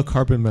couldn't spell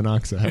carbon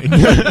monoxide.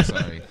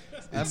 Sorry.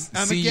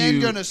 I'm again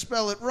going to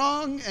spell it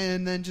wrong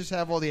and then just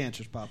have all the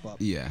answers pop up.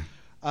 Yeah.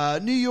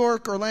 New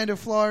York, Orlando,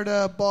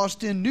 Florida,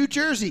 Boston, New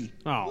Jersey,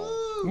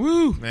 Oh.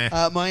 Woo!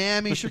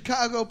 Miami,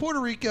 Chicago, Puerto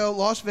Rico,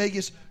 Las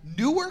Vegas,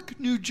 Newark,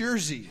 New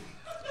Jersey,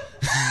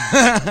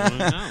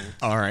 No.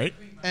 All right.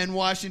 and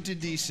Washington,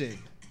 D.C.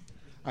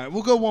 All right,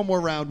 we'll go one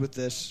more round with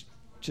this,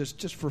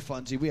 just for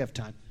funsy. We have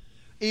time.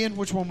 Ian,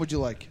 which one would you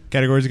like?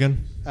 Categories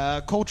again?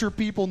 Culture,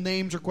 people,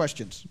 names, or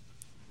questions?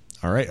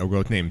 All right, I'll go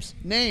with names.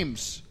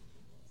 Names.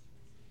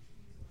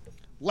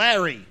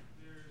 Larry.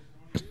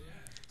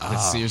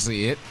 That's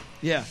seriously it?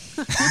 Yeah.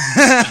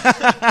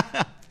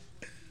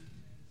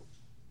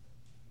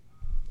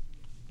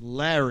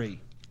 Larry.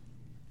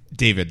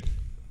 David.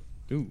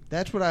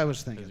 That's what I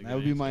was thinking. That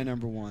would be my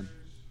number one.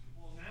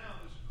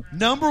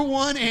 Number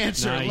one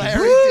answer, Nice.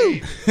 Larry Woo!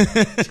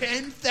 David.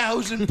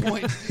 10,000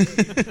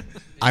 points.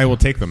 I will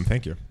take them.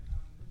 Thank you.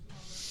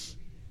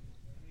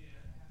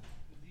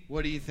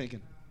 What are you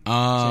thinking?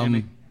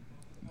 Sammy?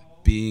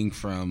 Being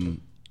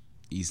from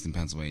Easton,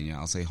 Pennsylvania,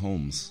 I'll say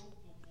Holmes.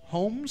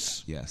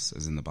 Holmes? Yes,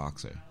 as in the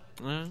boxer.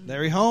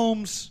 Larry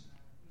Holmes.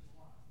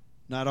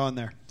 Not on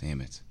there.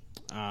 Damn it.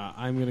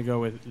 I'm going to go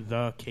with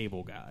the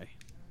cable guy.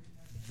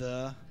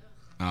 The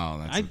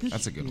Oh,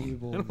 that's a good one.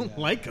 Cable I don't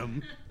Guy. like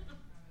him.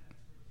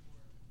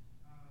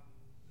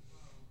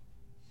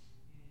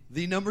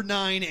 The number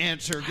 9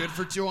 answer. Good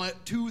for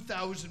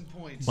 2,000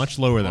 points. Much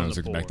lower than On I was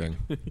the board. expecting.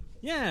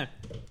 Yeah.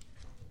 All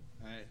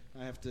right.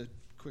 I have to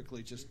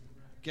quickly just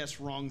guess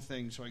wrong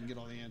things so I can get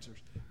all the answers.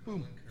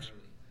 Boom.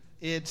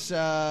 It's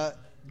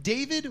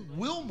David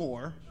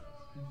Wilmore,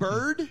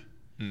 Bird,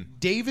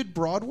 David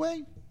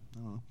Broadway,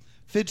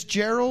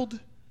 Fitzgerald,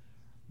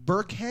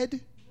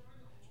 Burkhead,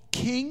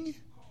 King,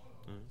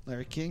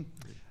 Larry King,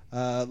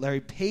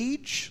 Larry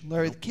Page,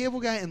 Larry the Cable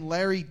Guy, and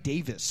Larry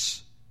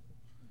Davis.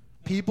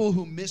 People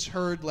who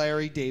misheard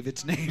Larry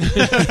David's name.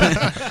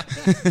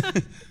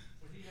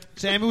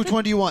 Sammy, which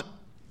one do you want?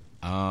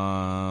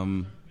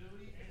 I'll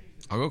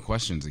go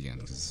questions again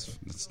because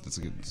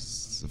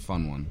it's a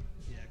fun one.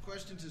 Yeah,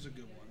 questions is a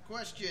good one.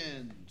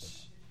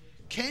 Questions.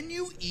 Can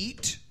you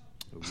eat?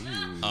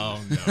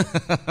 Oh,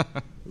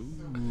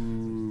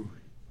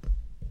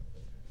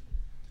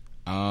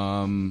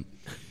 no.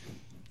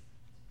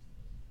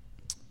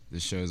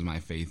 This shows my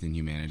faith in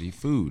humanity.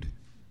 Food.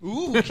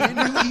 Ooh, can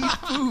you eat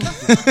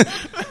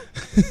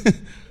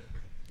food?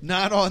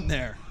 Not on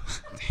there.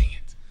 Dang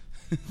it.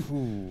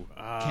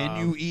 Can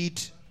you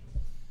eat?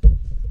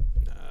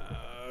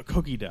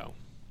 Cookie dough.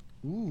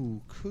 Ooh,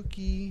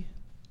 cookie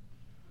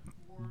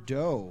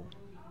dough.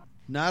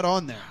 Not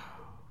on there.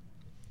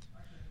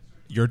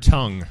 Your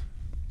tongue.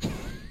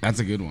 That's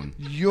a good one.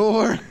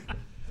 Your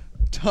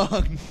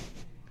tongue.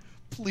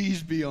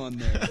 Please be on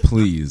there.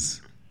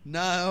 Please.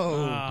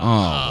 No.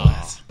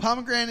 Oh.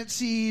 Pomegranate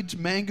seeds,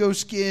 mango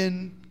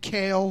skin,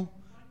 kale,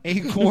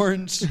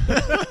 acorns,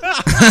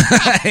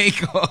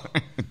 Acorns.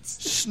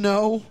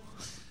 snow,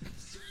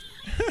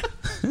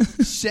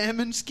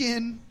 salmon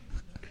skin,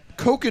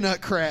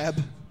 coconut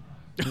crab,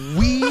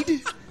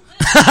 weed,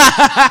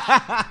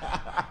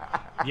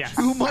 Yes.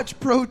 too much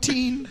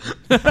protein,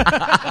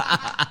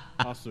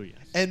 Also, yes.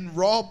 and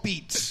raw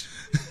beets.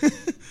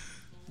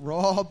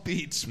 Raw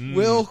beets.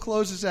 Will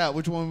close us out.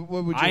 Which one?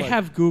 What would you I like?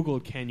 have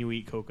Googled can you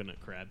eat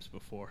coconut crabs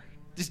before.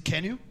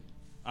 Can you?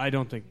 I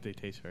don't think they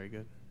taste very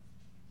good.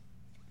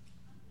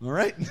 All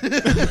right. Is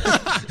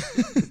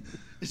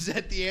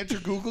that the answer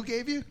Google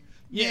gave you?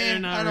 Yeah,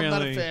 not I'm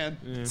not a really. fan.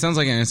 Yeah. Sounds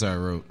like an answer I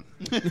wrote.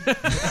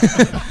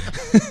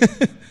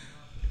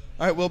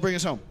 All right, Will, bring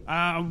us home.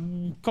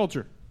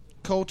 Culture.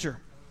 Culture.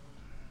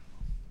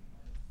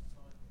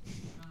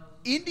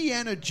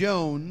 Indiana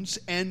Jones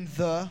and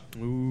the...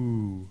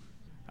 Ooh.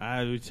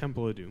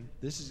 Temple of Doom.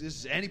 This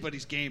is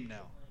anybody's game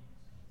now.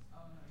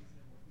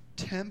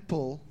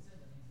 Temple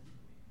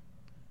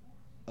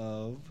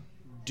of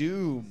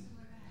Doom.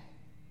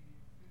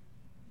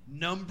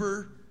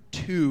 Number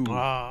 2.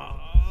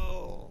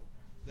 Oh.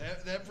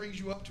 That brings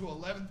you up to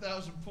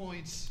 11,000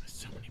 points.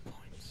 So many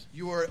points.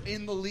 You are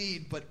in the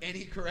lead, but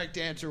any correct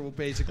answer will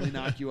basically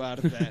knock you out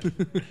of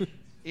that.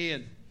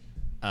 Ian.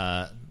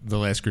 The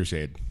Last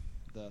Crusade.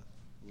 The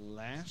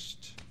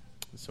Last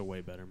It's a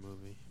way better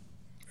movie.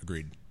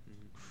 Agreed.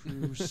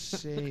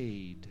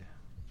 Crusade.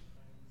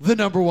 The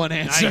number 1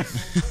 answer.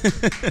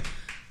 Nice.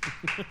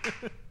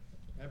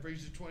 That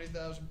brings you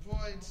 20,000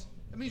 points.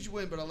 That means you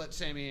win, but I'll let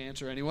Sammy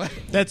answer anyway.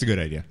 That's a good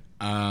idea.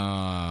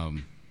 I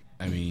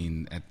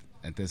mean,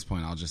 at this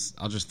point, I'll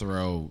just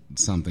throw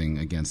something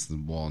against the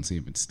wall and see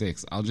if it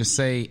sticks. I'll just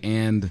say,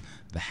 and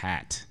the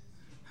hat.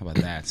 How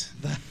about that?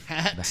 The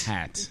hat. The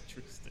hat.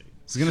 Interesting. I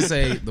was gonna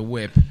say the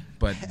whip,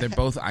 but they're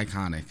both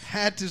iconic.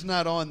 Hat is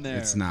not on there.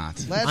 It's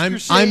not. Last I'm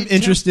Crusade,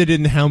 interested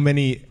in how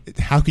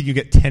could you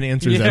get 10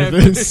 answers Yeah, out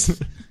of this?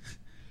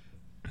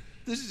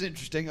 This is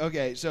interesting.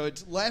 Okay, so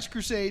it's Last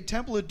Crusade,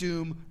 Temple of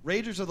Doom,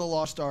 Raiders of the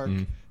Lost Ark,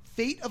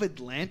 Fate of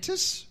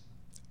Atlantis.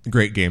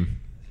 Great game.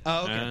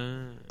 Oh,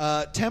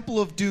 okay. Temple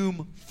of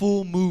Doom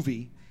full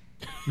movie.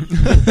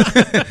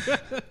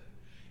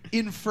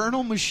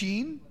 Infernal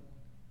Machine.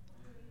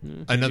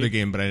 Another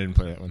game, but I didn't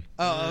play that one.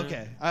 Oh,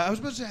 okay. I was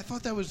about to say I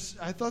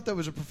thought that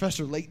was a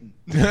Professor Layton.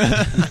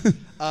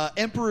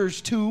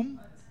 Emperor's Tomb,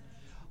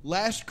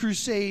 Last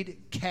Crusade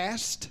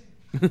Cast,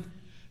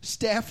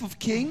 Staff of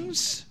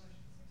Kings.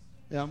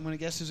 Yeah, I'm going to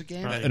guess is a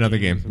game. Another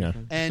game, yeah.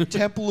 And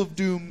Temple of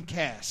Doom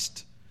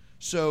Cast.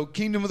 So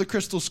Kingdom of the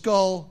Crystal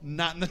Skull,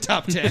 not in the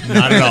top 10.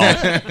 Not at all.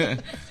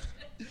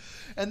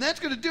 And that's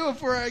going to do it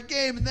for our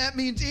game, and that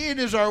means Ian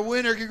is our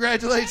winner.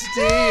 Congratulations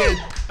to Ian.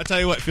 I'll tell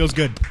you what, feels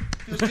good.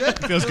 Feels good?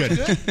 Feels good.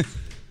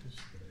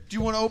 Do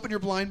you want to open your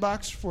blind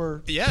box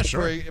for Yeah,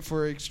 sure.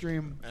 for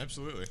extreme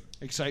Absolutely.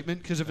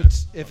 excitement? Because if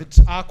it's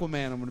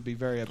Aquaman, I'm going to be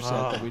very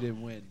upset that we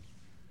didn't win.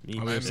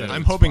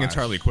 I'm hoping it's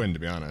Harley Quinn, to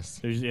be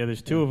honest.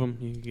 There's two of them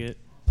you can get.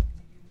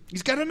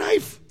 He's got a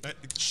knife.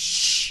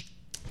 Shh.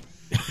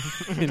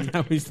 And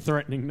now he's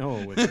threatening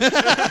Noah with it.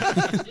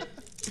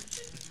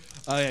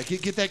 Oh yeah,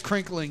 get that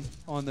crinkling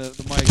on the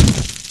mic.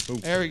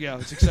 There we go.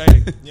 It's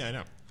exciting. Yeah, I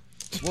know.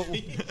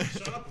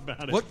 Shut up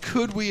about it. What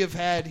could we have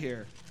had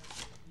here?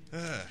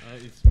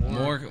 It's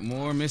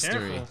More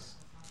mystery. Careful.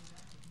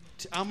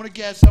 I'm gonna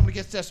guess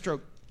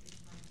Deathstroke.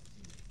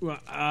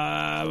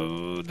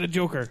 The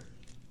Joker.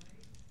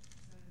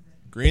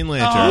 Green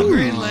Lantern. Oh,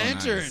 Green Oh,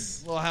 Lantern.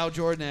 nice. Well, Hal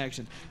Jordan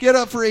action. Get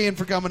up for Ian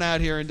for coming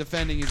out here and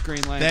defending his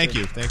Green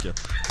Lantern. Thank you.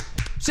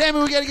 Sammy,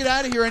 we got to get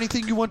out of here.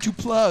 Anything you want to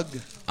plug?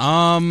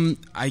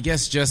 I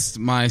guess just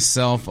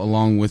myself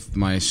along with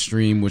my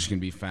stream, which can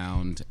be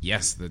found.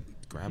 Yes,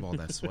 grab all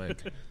that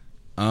swag.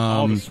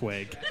 All the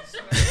swag.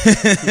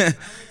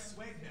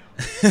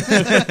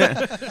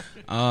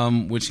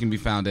 Which can be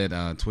found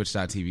at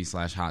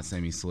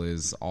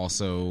twitch.tv/HotSammySliz.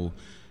 Also,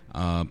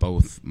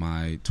 both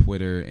my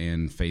Twitter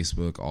and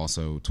Facebook.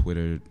 Also,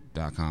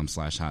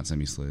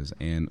 twitter.com/HotSammySliz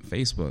and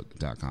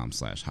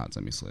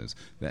facebook.com/HotSammySliz.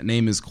 That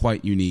name is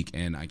quite unique,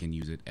 and I can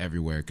use it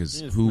everywhere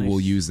because who nice.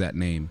 will use that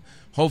name?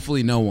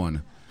 Hopefully, no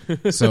one.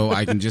 So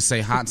I can just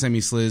say Hot Sammy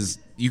Sliz.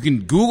 You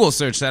can Google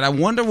search that. I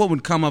wonder what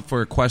would come up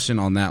for a question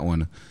on that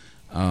one.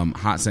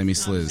 Hot Sammy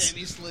Sliz.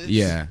 Sammy Sliz.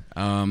 Yeah.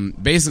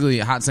 Basically,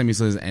 Hot Sammy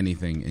Sliz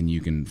anything, and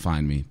you can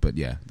find me. But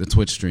yeah, the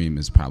Twitch stream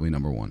is probably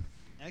number one.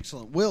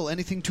 Excellent. Will,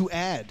 anything to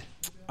add?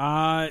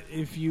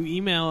 If you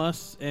email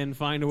us and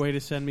find a way to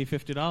send me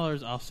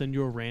 $50, I'll send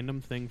you a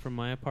random thing from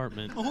my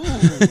apartment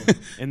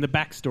and the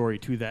backstory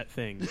to that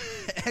thing.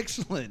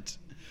 Excellent.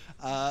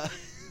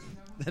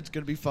 That's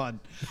going to be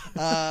fun.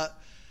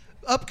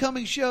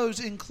 Upcoming shows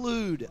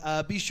include,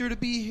 be sure to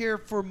be here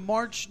for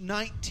March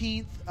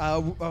 19th.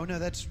 Oh, no,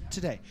 that's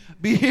today.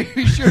 Be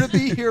sure to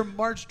be here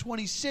March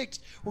 26th.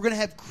 We're going to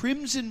have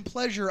Crimson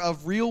Pleasure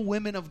of Real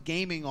Women of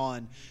Gaming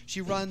on.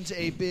 She runs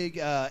a big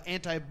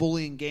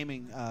anti-bullying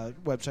gaming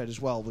website as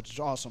well, which is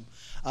awesome.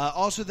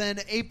 Also then,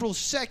 April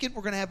 2nd,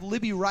 we're going to have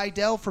Libby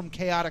Rydell from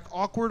Chaotic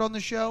Awkward on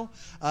the show.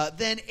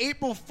 Then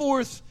April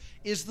 4th,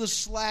 is the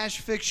Slash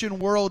Fiction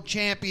World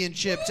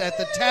Championships at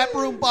the Tap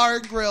Room Bar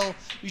and Grill.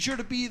 Be sure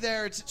to be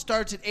there. It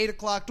starts at 8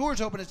 o'clock.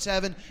 Doors open at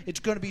 7. It's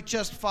going to be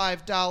just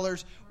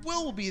 $5.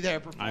 Will be there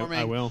performing.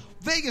 I will.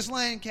 Vegas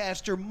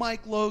Lancaster,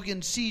 Mike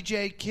Logan,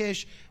 CJ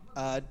Kish,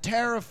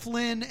 Tara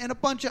Flynn, and a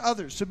bunch of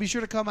others. So be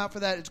sure to come out for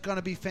that. It's going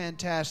to be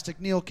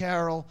fantastic. Neil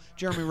Carroll,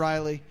 Jeremy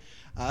Riley.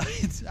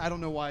 I don't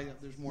know why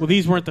there's more. Well,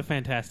 these weren't the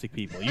fantastic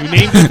people. You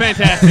named the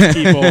fantastic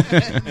people,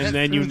 and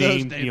then you Threw those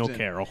named names Neil in.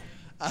 Carroll.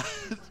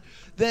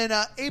 Then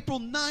April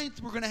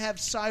 9th, we're going to have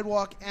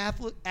Sidewalk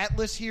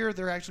Atlas here.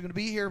 They're actually going to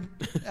be here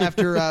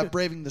after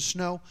braving the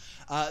snow.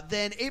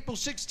 Then April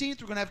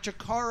 16th, we're going to have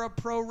Chikara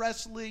Pro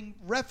Wrestling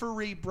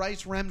referee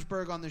Bryce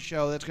Remsburg on the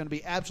show. That's going to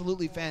be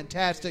absolutely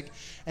fantastic.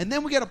 And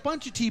then we got a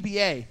bunch of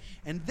TBA.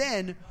 And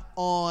then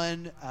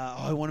on,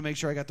 I want to make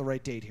sure I got the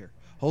right date here.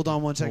 Hold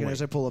on one second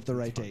as I pull up the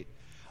right date.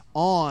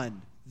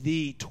 On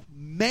the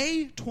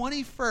May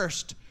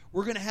 21st,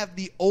 we're going to have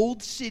the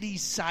Old City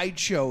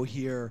Sideshow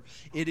here.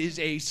 It is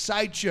a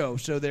sideshow,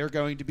 so they're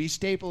going to be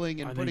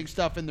stapling and putting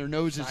stuff in their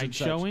noses and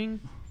such. Sideshowing?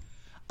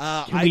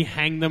 Can we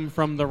hang them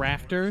from the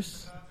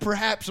rafters?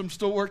 Perhaps I'm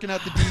still working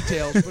out the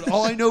details, but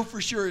all I know for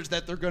sure is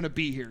that they're going to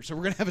be here. So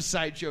we're going to have a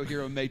sideshow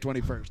here on May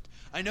 21st.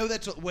 I know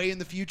that's way in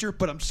the future,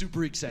 but I'm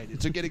super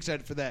excited. So get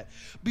excited for that.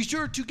 Be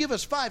sure to give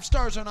us 5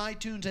 stars on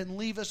iTunes and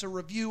leave us a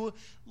review.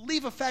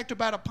 Leave a fact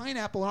about a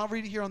pineapple, and I'll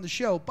read it here on the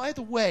show. By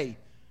the way,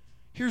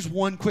 here's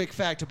one quick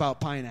fact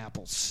about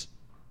pineapples.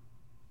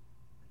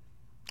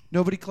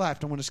 Nobody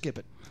clapped. I want to skip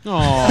it.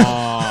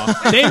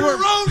 Aww. They were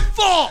Your own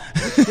fault!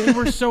 they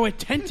were so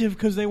attentive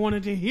because they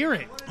wanted to hear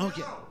it.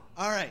 Okay.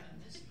 All right.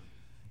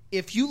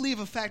 If you leave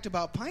a fact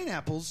about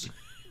pineapples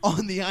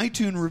on the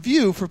iTunes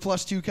review for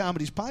Plus 2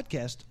 Comedies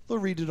podcast, they'll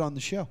read it on the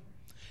show.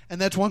 And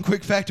that's one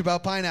quick fact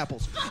about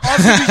pineapples.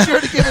 Also, be sure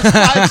to give us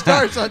 5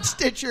 stars on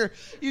Stitcher.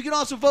 You can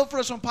also vote for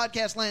us on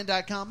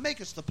podcastland.com.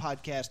 Make us the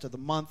podcast of the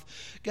month.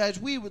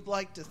 Guys, we would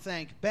like to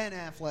thank Ben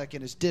Affleck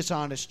and his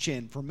dishonest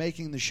chin for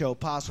making the show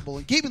possible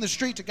and keeping the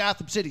streets of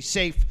Gotham City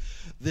safe.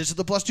 This is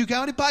the Plus 2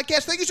 Comedy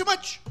Podcast. Thank you so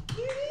much.